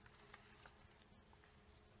ability.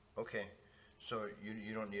 Okay, so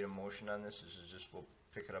you don't need a motion on this? This is just, we'll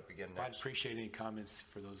pick it up again I'd next? appreciate any comments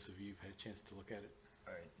for those of you who've had a chance to look at it.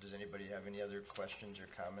 All right, does anybody have any other questions or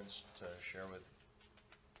comments to share with?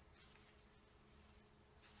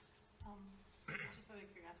 Just out of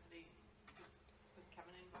curiosity, was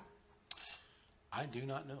Kevin involved? I do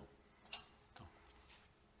not know.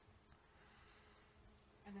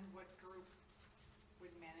 And then what group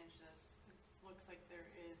would manage this? It looks like there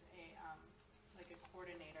is a, like a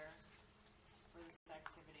coordinator for for this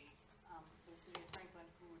activity, for the city of Franklin,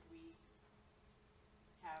 who would we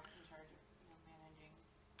have in charge of, managing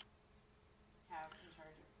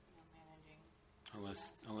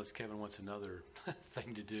this? Unless Kevin wants another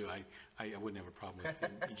thing to do, I wouldn't have a problem with the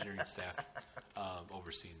engineering staff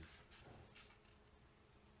overseeing this.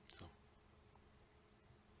 So,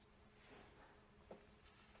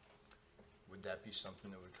 Would that be something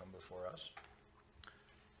that would come before us?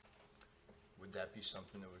 Would that be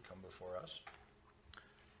something that would come before us?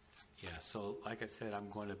 yeah, so like I said, I'm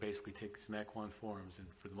going to basically take these MAC 1 forms and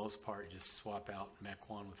for the most part, just swap out MAC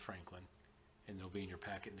 1 with Franklin, and they'll be in your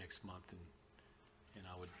packet next month, and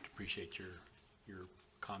I would appreciate your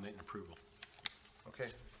comment and approval. Okay,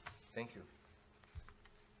 thank you.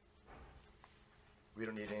 We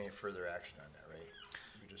don't need any further action on that, right?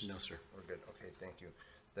 We just, No, sir. We're good, okay, thank you.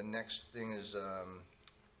 The next thing is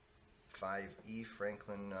 5E,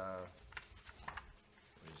 Franklin, what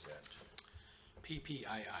is that?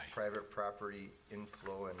 PPII. Private property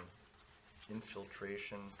inflow and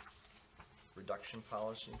infiltration reduction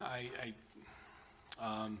policy. I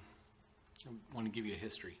want to give you a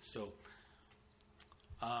history. So,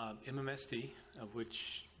 MMSD, of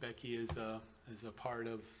which Becky is a part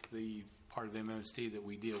of MMSD that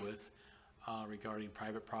we deal with regarding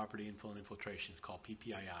private property inflow and infiltration. It's called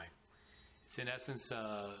PPII. It's in essence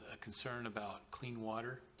a concern about clean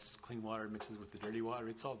water. Clean water mixes with the dirty water.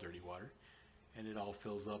 It's all dirty water, and it all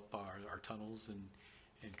fills up our tunnels and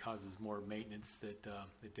causes more maintenance that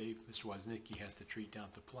Mr. Woznicki has to treat down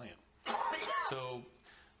at the plant. So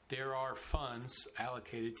there are funds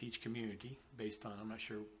allocated to each community based on, I'm not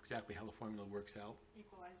sure exactly how the formula works out.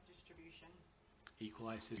 Equalized distribution.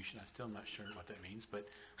 Equalized distribution. I'm still not sure what that means, but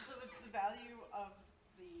So it's the value of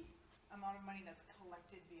the amount of money that's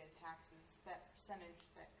collected via taxes, that percentage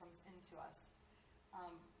that comes into us.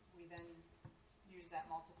 We then use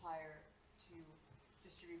that multiplier to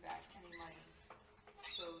distribute back any money.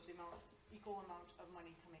 So the equal amount of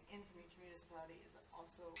money coming in from each municipality is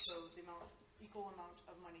also, equal amount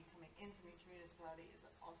of money coming in from each municipality is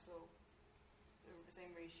also the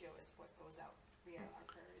same ratio as what goes out via our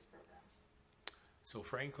prairies programs. so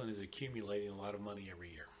Franklin is accumulating a lot of money every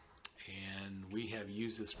year. And we have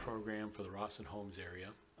used this program for the Rawson Homes area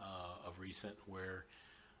of recent, where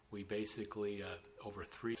we basically, over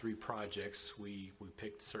three projects, we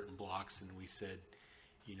picked certain blocks and we said,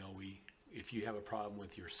 if you have a problem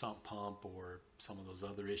with your sump pump or some of those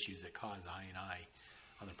other issues that cause I&I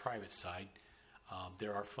on the private side,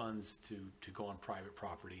 there are funds to go on private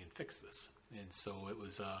property and fix this. And so it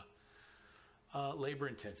was labor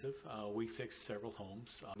intensive. We fixed several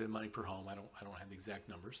homes. The money per home, I don't have the exact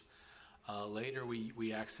numbers. Later,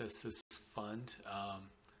 we accessed this fund.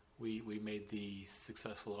 We made the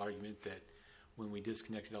successful argument that when we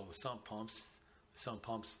disconnected all the sump pumps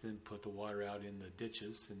then put the water out in the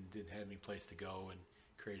ditches and didn't have any place to go and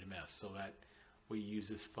created a mess. So that we use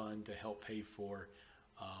this fund to help pay for.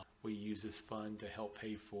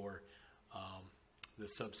 The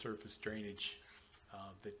subsurface drainage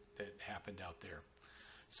that happened out there.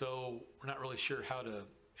 So we're not really sure how to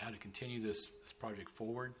continue this project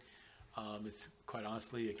forward. It's quite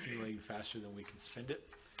honestly accumulating faster than we can spend it.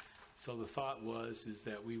 So the thought was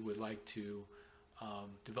that we would like to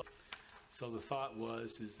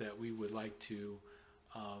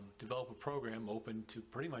develop a program open to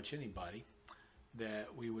pretty much anybody, that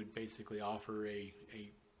we would basically offer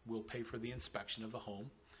we'll pay for the inspection of the home,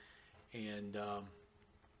 and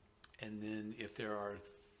then if there are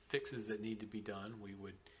fixes that need to be done,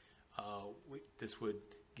 this would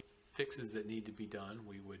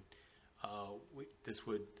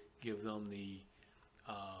give them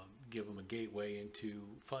a gateway into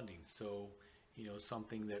funding. So,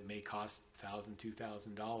 something that may cost $1,000,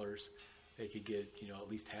 $2,000, they could get, at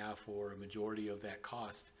least half or a majority of that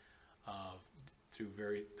cost through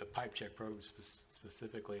the pipe check program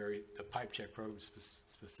specifically at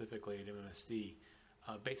MMSD.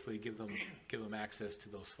 Basically, give them access to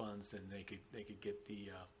those funds, and they could get the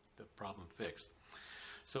problem fixed.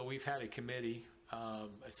 So we've had a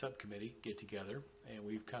subcommittee get together, and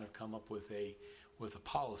we've kind of come up with a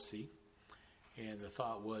policy. And the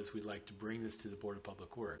thought was we'd like to bring this to the Board of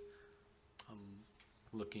Public Works.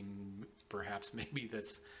 Looking, perhaps maybe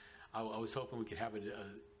I was hoping we could have an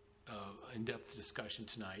in-depth discussion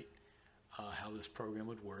tonight, how this program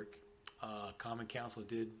would work. Common Council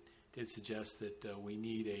did suggest that we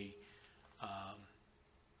need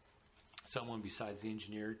someone besides the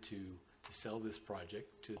engineer to sell this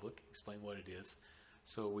project, to explain what it is.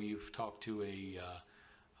 So we've talked to a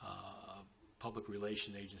public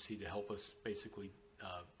relation agency to help us basically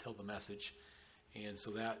tell the message, and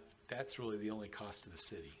so that's really the only cost to the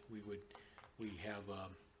city. We have,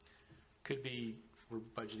 could be, we're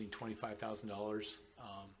budgeting $25,000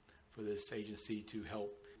 for this agency to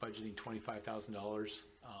help, budgeting $25,000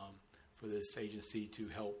 for this agency to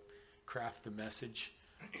help craft the message,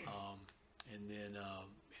 and then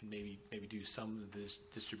and maybe do some of this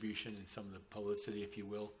distribution and some of the publicity, if you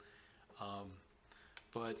will.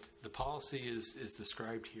 But the policy is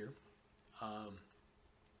described here.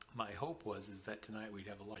 My hope is that tonight we'd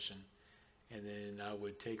have a lesson, and then I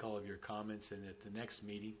would take all of your comments, and at the next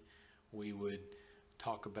meeting we would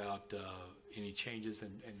talk about any changes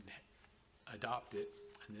and adopt it,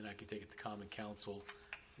 and then I could take it to Common Council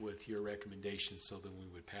with your recommendations, so then we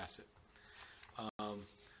would pass it.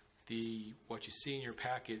 What you see in your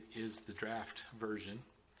packet is the draft version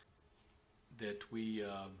that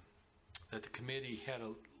that the committee had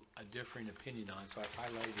a differing opinion on, so I've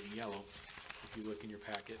highlighted in yellow if you look in your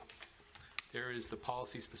packet. There is the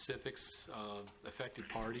policy specifics, affected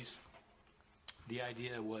parties. The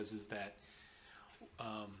idea is that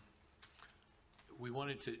we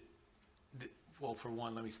wanted to, well, for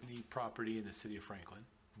one, let me need property in the city of Franklin,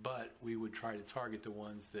 but we would try to target the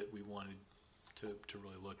ones that we wanted to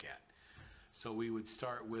really look at. So we would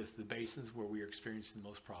start with the basins where we are experiencing the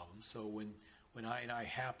most problems. So when I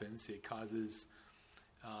happens, it causes,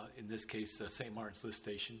 in this case, St. Martin's Lift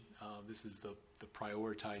Station. This is the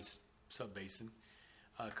prioritized sub-basin.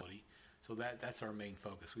 So that's our main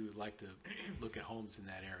focus. We would like to look at homes in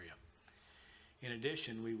that area. In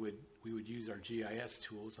addition, we would use our GIS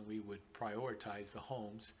tools, and we would prioritize the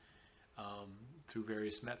homes through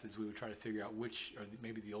various methods. We would try to figure out which are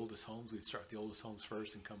maybe the oldest homes. We'd start with the oldest homes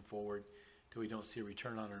first and come forward till we don't see a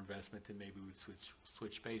return on our investment. Then maybe we'd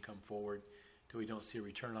switch base, come forward till we don't see a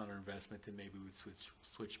return on our investment. Then maybe we'd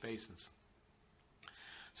switch basins.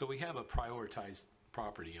 So we have a prioritized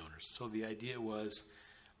property owners. So the idea was,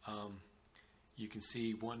 you can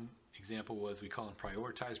see one example was we call them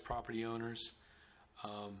prioritized property owners.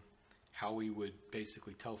 How we would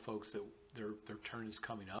basically tell folks that their turn is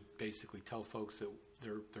coming up. Basically tell folks that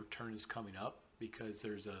their turn is coming up because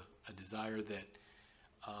there's a desire that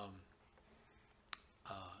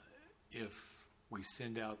if we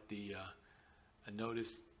send out a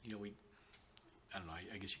notice, I don't know,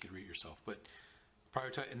 I guess you could read it yourself, but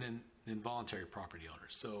prioritize, and then voluntary property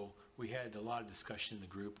owners. So we had a lot of discussion in the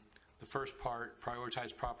group. The first part,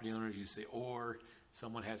 prioritize property owners, you say, or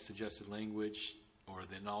someone had suggested language, or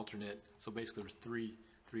then alternate. So basically there was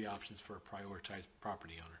three options for a prioritized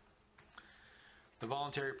property owner. The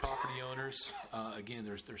voluntary property owners, again,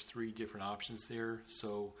 there's three different options there.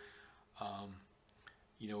 So,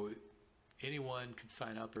 anyone could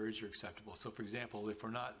sign up, or you're acceptable. So for example, if we're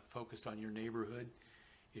not focused on your neighborhood,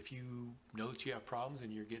 if you know that you have problems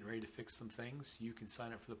and you're getting ready to fix some things, you can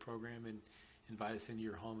sign up for the program and invite us into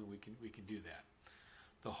your home, and we can do that.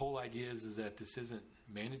 The whole idea is that this isn't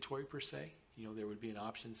mandatory per se. There would be an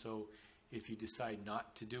option. So if you decide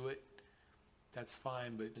not to do it, that's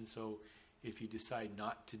fine. And so if you decide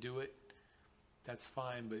not to do it, that's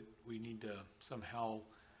fine. But we need to somehow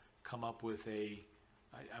come up with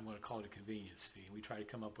I'm going to call it a convenience fee. We try to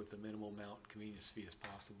come up with the minimal amount convenience fee as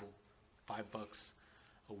possible. $5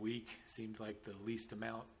 a week seemed like the least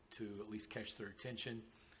amount to at least catch their attention.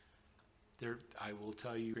 I will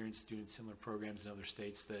tell you, experienced doing similar programs in other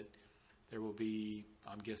states, that there will be,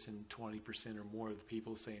 I'm guessing, 20% or more of the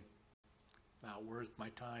people saying, not worth my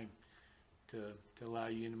time to allow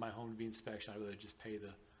you into my home to be inspected. I'd rather just pay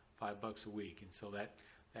the $5 a week. And so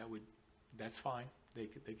that's fine. They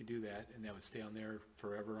could do that, and that would stay on there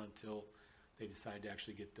forever until they decide to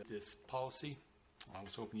actually get this policy. I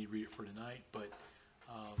was hoping you'd read it for tonight, but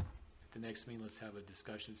at the next meeting, let's have a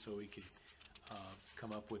discussion so we could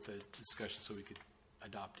come up with a discussion so we could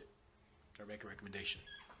adopt it or make a recommendation.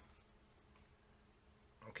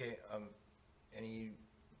 Okay, any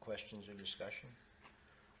questions or discussion?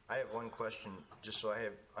 I have one question, just so I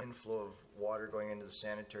have inflow of water going into the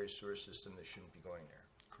sanitary sewer system that shouldn't be going there.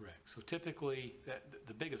 Correct. So typically,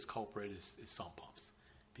 the biggest culprit is sump pumps.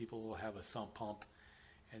 People will have a sump pump,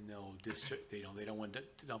 and they'll they don't want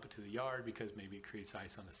to dump it to the yard because maybe it creates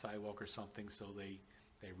ice on the sidewalk or something. So they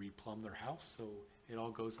replumb their house. So it all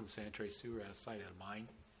goes in the sanitary sewer, out of sight, out of mind.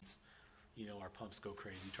 Our pumps go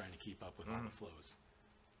crazy trying to keep up with all the flows.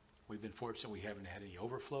 We've been fortunate we haven't had any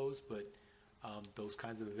overflows, but those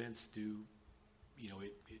kinds of events do,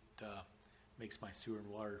 it makes my sewer and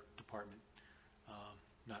water department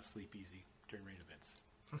not sleep easy during rain events.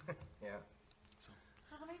 Yeah.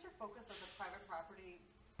 So the major focus of the private property.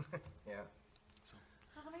 Yeah.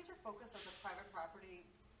 So the major focus of the private property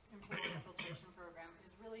infiltration program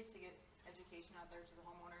is really to get education out there to the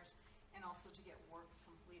homeowners and also to get work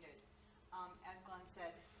completed. As Glenn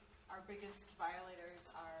said, our our biggest violators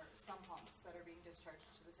are sump pumps that are being discharged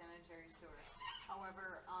to the sanitary sewer.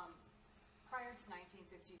 However, prior to 1955,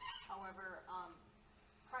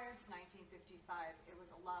 it was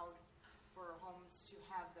allowed for homes to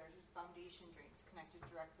have their foundation drains connected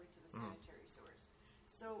directly to the sanitary sewers.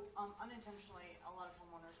 So unintentionally, a lot of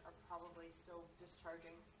homeowners are probably still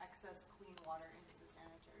discharging excess clean water into the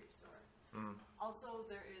sanitary sewer. Also,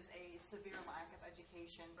 there is a severe lack of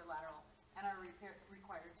education for lateral and are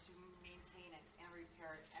required to maintain it and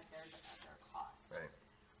repair it at their cost. Right.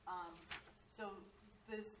 So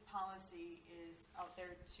this policy is out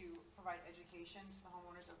there to provide education to the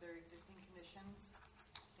homeowners of their existing conditions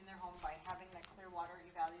in their home by having that clear water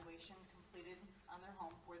evaluation completed on their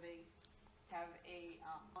home, where they have a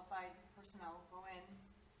qualified personnel go in,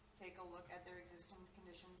 take a look at their existing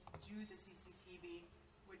conditions, do the CCTV,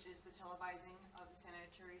 which is the televising of the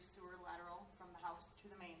sanitary sewer lateral from the house to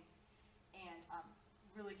the main, and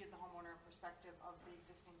really give the homeowner a perspective of the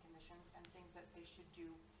existing conditions and things that they should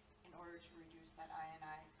do in order to reduce that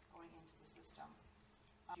I&I going into the system.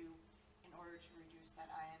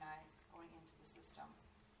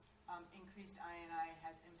 Increased I&I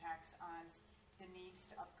has impacts on the needs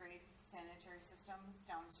to upgrade sanitary systems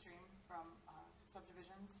downstream from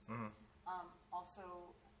subdivisions.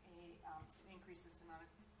 Also, it increases the amount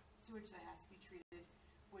of sewage that has to be treated,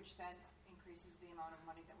 which then increases the amount of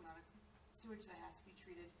money that we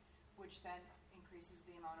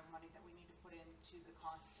need to put into the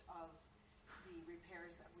cost of the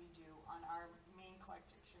repairs that we do on our main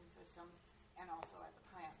collection systems and also at the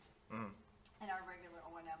plant. And our regular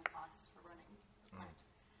O&M costs for running the plant.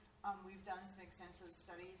 We've done some extensive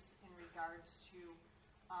studies in regards to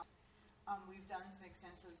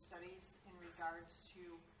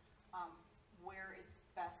where it's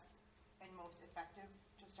best and most effective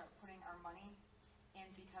to start putting our money. And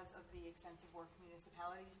because of the extensive work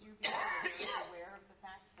municipalities do, because they're very aware of the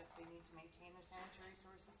fact that they need to maintain their sanitary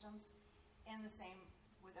sewer systems. And the same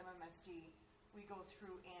with MMSD, we go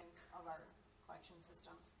through ends of our collection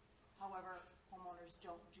systems. However, homeowners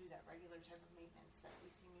don't do that regular type of maintenance that we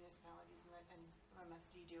see municipalities and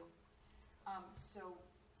MMSD do. So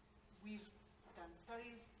we've done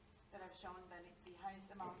studies that have shown that the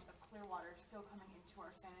highest amount of clear water still coming into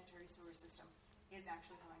our sanitary sewer system is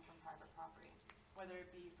actually coming from private property, whether it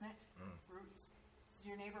be roots. So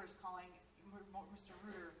your neighbor is calling Mr.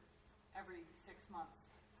 Rooter every 6 months.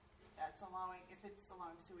 That's allowing, if it's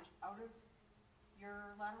allowing sewage out of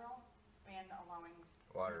your lateral and allowing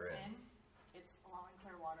Water in, it's allowing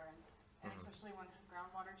clear water in. And especially when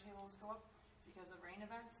groundwater tables go up because of rain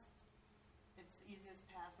events, it's the easiest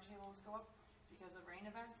path for tables go up because of rain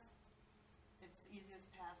events. It's the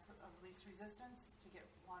easiest path of least resistance to get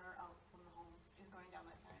water out from the home is going down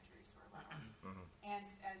that sanitary sewer lateral.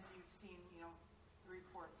 And as you've seen, the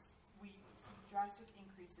reports, we see drastic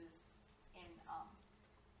increases in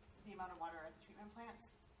the amount of water at the treatment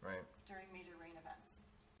plants during major rain events.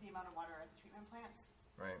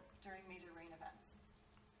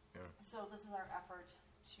 So this is our effort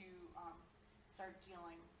to start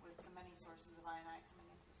dealing with the many sources of I&I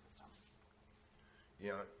coming into the system.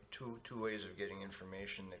 Two ways of getting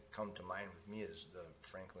information that come to mind with me is the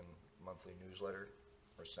Franklin monthly newsletter,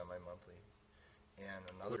 or semi-monthly, and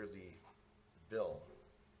another, the bill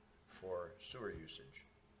for sewer usage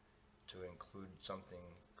to include something.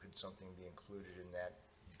 Could something be included in that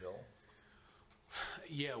bill?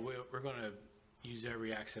 Yeah, we're going to use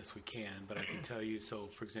every access we can, but I can tell you, so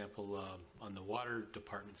for example, on the water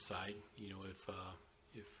department side, if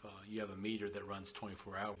you have a meter that runs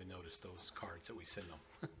 24 hours, you notice those cards that we send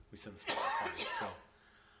them. We send them cards. So,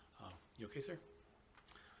 you okay, sir?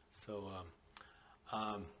 So,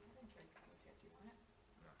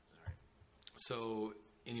 so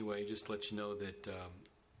anyway, just to let you know that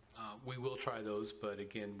we will try those, but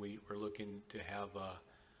again, we're looking to have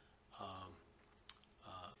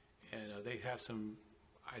and they have some,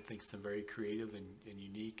 I think, some very creative and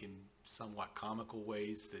unique and somewhat comical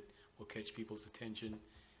ways that will catch people's attention.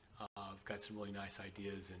 I've got some really nice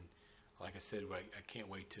ideas, and like I said, I can't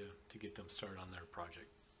wait to get them started on their project.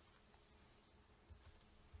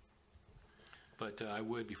 But I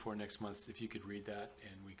would, before next month, if you could read that,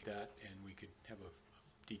 and we could have a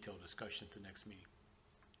detailed discussion at the next meeting.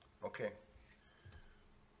 Okay.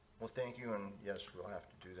 Well, thank you, and yes, we'll have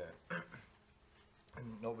to do that.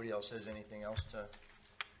 And nobody else has anything else to?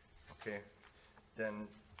 Okay. Then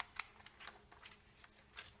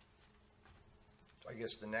I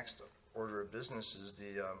guess the next order of business is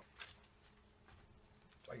the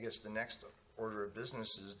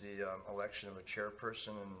election of a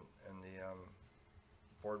chairperson and the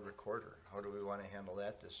board recorder. How do we want to handle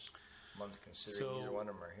that month, considering neither one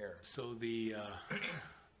of them are here. So the,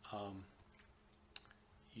 I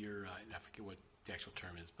forget what the actual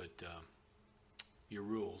term is, but your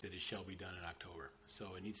rules that it shall be done in October.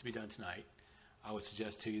 So it needs to be done tonight. I would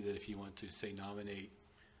suggest to you that if you want to, say, nominate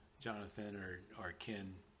Jonathan or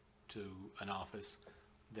Ken to an office,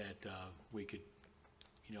 that we could,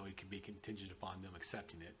 it could be contingent upon them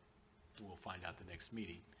accepting it. We'll find out the next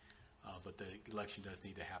meeting. But the election does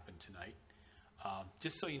need to happen tonight.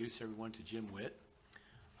 Just so you introduce everyone to Jim Witt.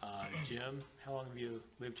 Jim, how long have you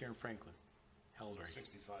lived here in Franklin? How old are you?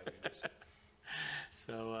 65 years.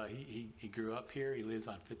 So he grew up here. He lives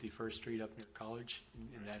on 51st Street up near College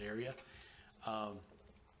in that area.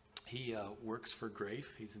 He works for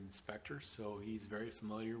Grafe. He's an inspector, so he's very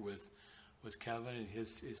familiar with Kevin and his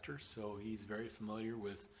sister. So he's very familiar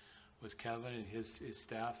with Kevin and his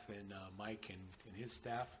staff, and Mike and his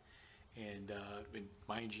staff, and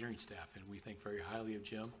my engineering staff. And we think very highly of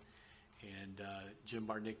Jim. And Jim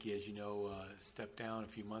Barnicki, as you know, stepped down a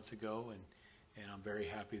few months ago, and I'm very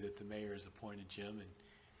happy that the mayor has appointed Jim,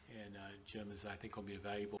 and Jim is, I think, will be a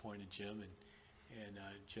valuable appointed Jim, and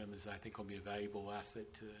Jim is, I think, will be a valuable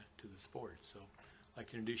asset to the sport. So I'd like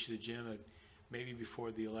to introduce you to Jim, and maybe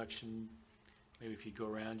before the election, maybe if you go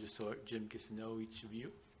around just so Jim gets to know each of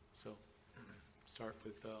you. So start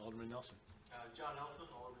with Alderman Nelson. John Nelson,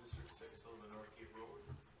 Alderman District 6, over the North Cape Road,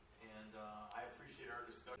 and I appreciate our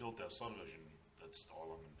discussion. Built that subdivision that's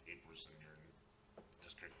all on the papers in your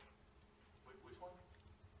district. Which one?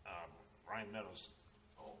 Ryan Meadows.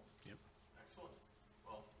 Oh, Yep. excellent.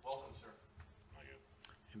 Well, welcome, sir. Not you.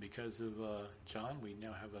 And because of John, we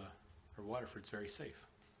now have Waterford's very safe.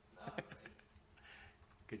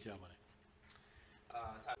 Good job on it.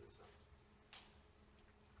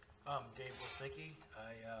 Dave Woznicki.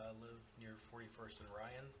 I live near 41st and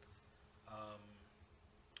Ryan.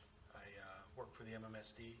 I work for the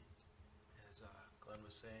MMSD, as Glenn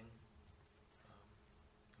was saying.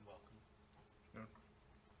 And welcome.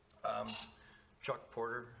 Chuck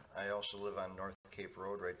Porter. I also live on North Cape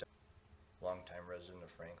Road, right down. Longtime resident of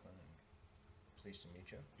Franklin, and pleased to meet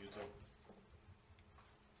you. You too.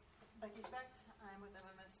 Becky Specht, I'm with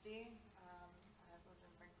MMSD. I've lived in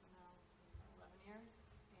Franklin now for 11 years,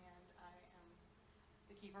 and I am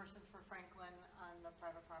the key person for Franklin on the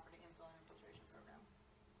private property infill and infiltration program.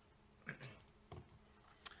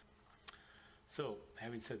 So,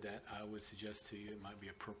 having said that, I would suggest to you it might be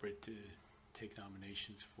appropriate to take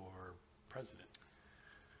nominations for president,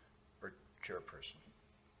 Or chairperson.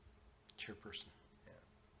 chairperson. Yeah.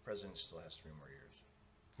 President still has 3 more years.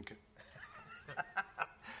 Okay.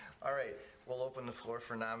 All right, we'll open the floor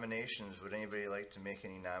for nominations. Would anybody like to make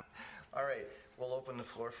any All right, we'll open the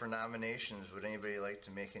floor for nominations. Would anybody like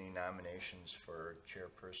to make any nominations for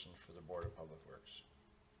chairperson for the Board of Public Works?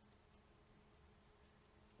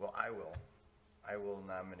 Well, I will. I will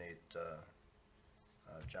nominate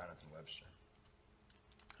Jonathan Webster.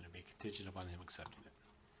 And it'll be contingent upon him accepting it.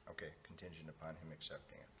 Okay, contingent upon him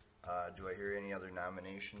accepting it. Do I hear any other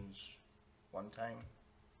nominations? 1 time?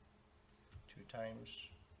 2 times?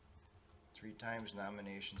 3 times?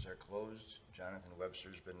 Nominations are closed. Jonathan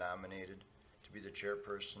Webster's been nominated to be the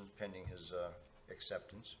chairperson pending his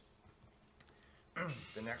acceptance.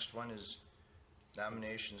 The next one is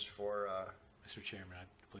nominations for, Mr. Chairman,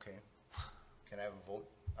 okay. Can I have a vote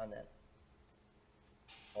on that?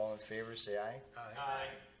 All in favor, say aye. Aye.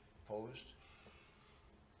 Opposed?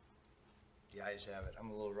 The ayes have it. I'm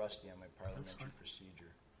a little rusty on my parliamentary fine.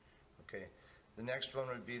 procedure. Okay. The next one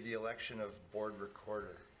would be the election of board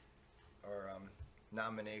recorder, or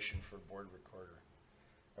nomination for board recorder,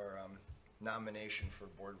 or nomination for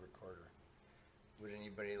board recorder. Would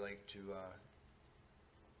anybody like to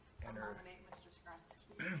I'll enter? nominate Mr.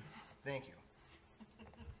 Skronsky. Thank you.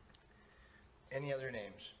 Any other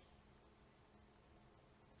names?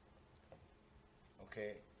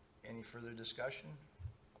 Okay. Any further discussion?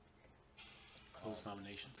 close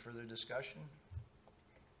nominations. Further discussion?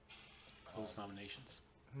 Close nominations.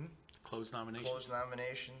 Close nominations. Close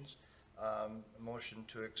nominations. Motion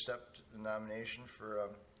to accept the nomination for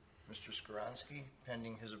Mr. Skronsky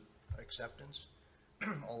pending his acceptance.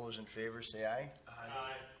 All those in favor say aye.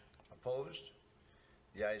 Aye. Opposed?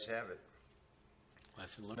 The ayes have it.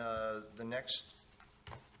 Lesson learned. The next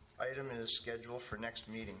item is scheduled for next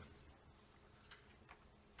meeting.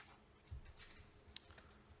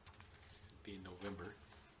 Be in November.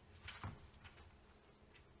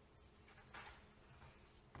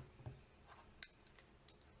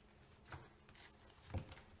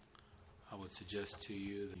 I would suggest to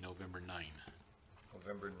you the November 9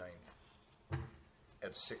 November 9th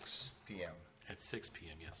at 6 p.m. at 6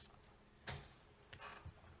 p.m., yes.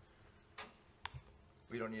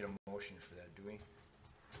 We don't need a motion for that, do we?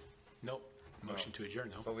 Nope. Motion to adjourn,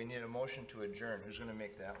 no? But we need a motion to adjourn. Who's going to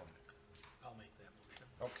make that one? I'll make that motion.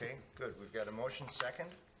 Okay, good. We've got a motion, second?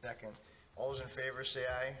 Second. All those in favor say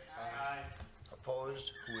aye. Aye.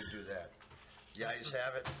 Opposed? Who would do that? The ayes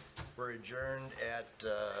have it. We're adjourned at,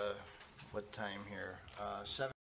 what time here? 7.